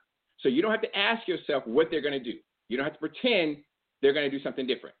they've done. So you don't have to ask yourself what they're going to do. You don't have to pretend they're going to do something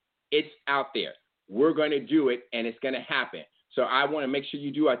different. It's out there. We're going to do it, and it's going to happen. So I want to make sure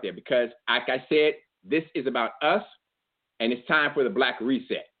you do out there because, like I said, this is about us, and it's time for the Black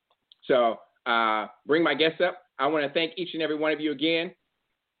Reset. So bring my guests up. I want to thank each and every one of you again.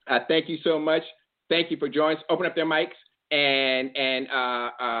 Thank you so much. Thank you for joining us. Open up their mics and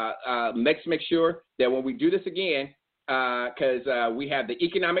let's make sure that when we do this again, because we have the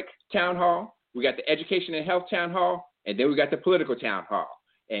economic town hall, we got the education and health town hall, and then we got the political town hall.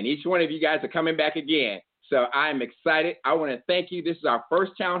 And each one of you guys are coming back again. So I'm excited. I want to thank you. This is our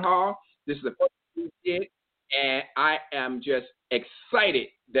first town hall. This is the first we did. And I am just excited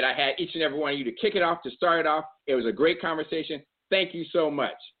that I had each and every one of you to kick it off, to start it off. It was a great conversation. Thank you so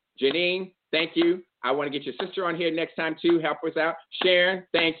much. Janine, thank you. I want to get your sister on here next time, too. Help us out. Sharon,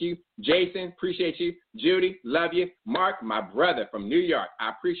 thank you. Jason, appreciate you. Judy, love you. Mark, my brother from New York. I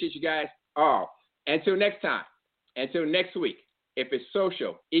appreciate you guys all. Until next time, until next week, if it's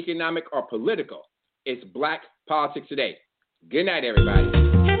social, economic, or political, it's Black Politics Today. Good night, everybody.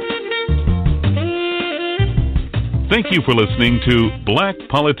 Thank you for listening to Black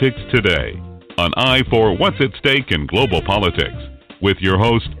Politics Today, an eye for what's at stake in global politics, with your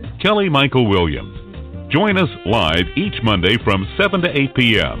host, Kelly Michael Williams. Join us live each Monday from 7 to 8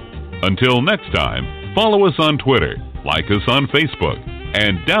 p.m. Until next time, follow us on Twitter, like us on Facebook,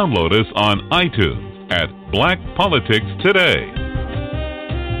 and download us on iTunes at Black Politics Today.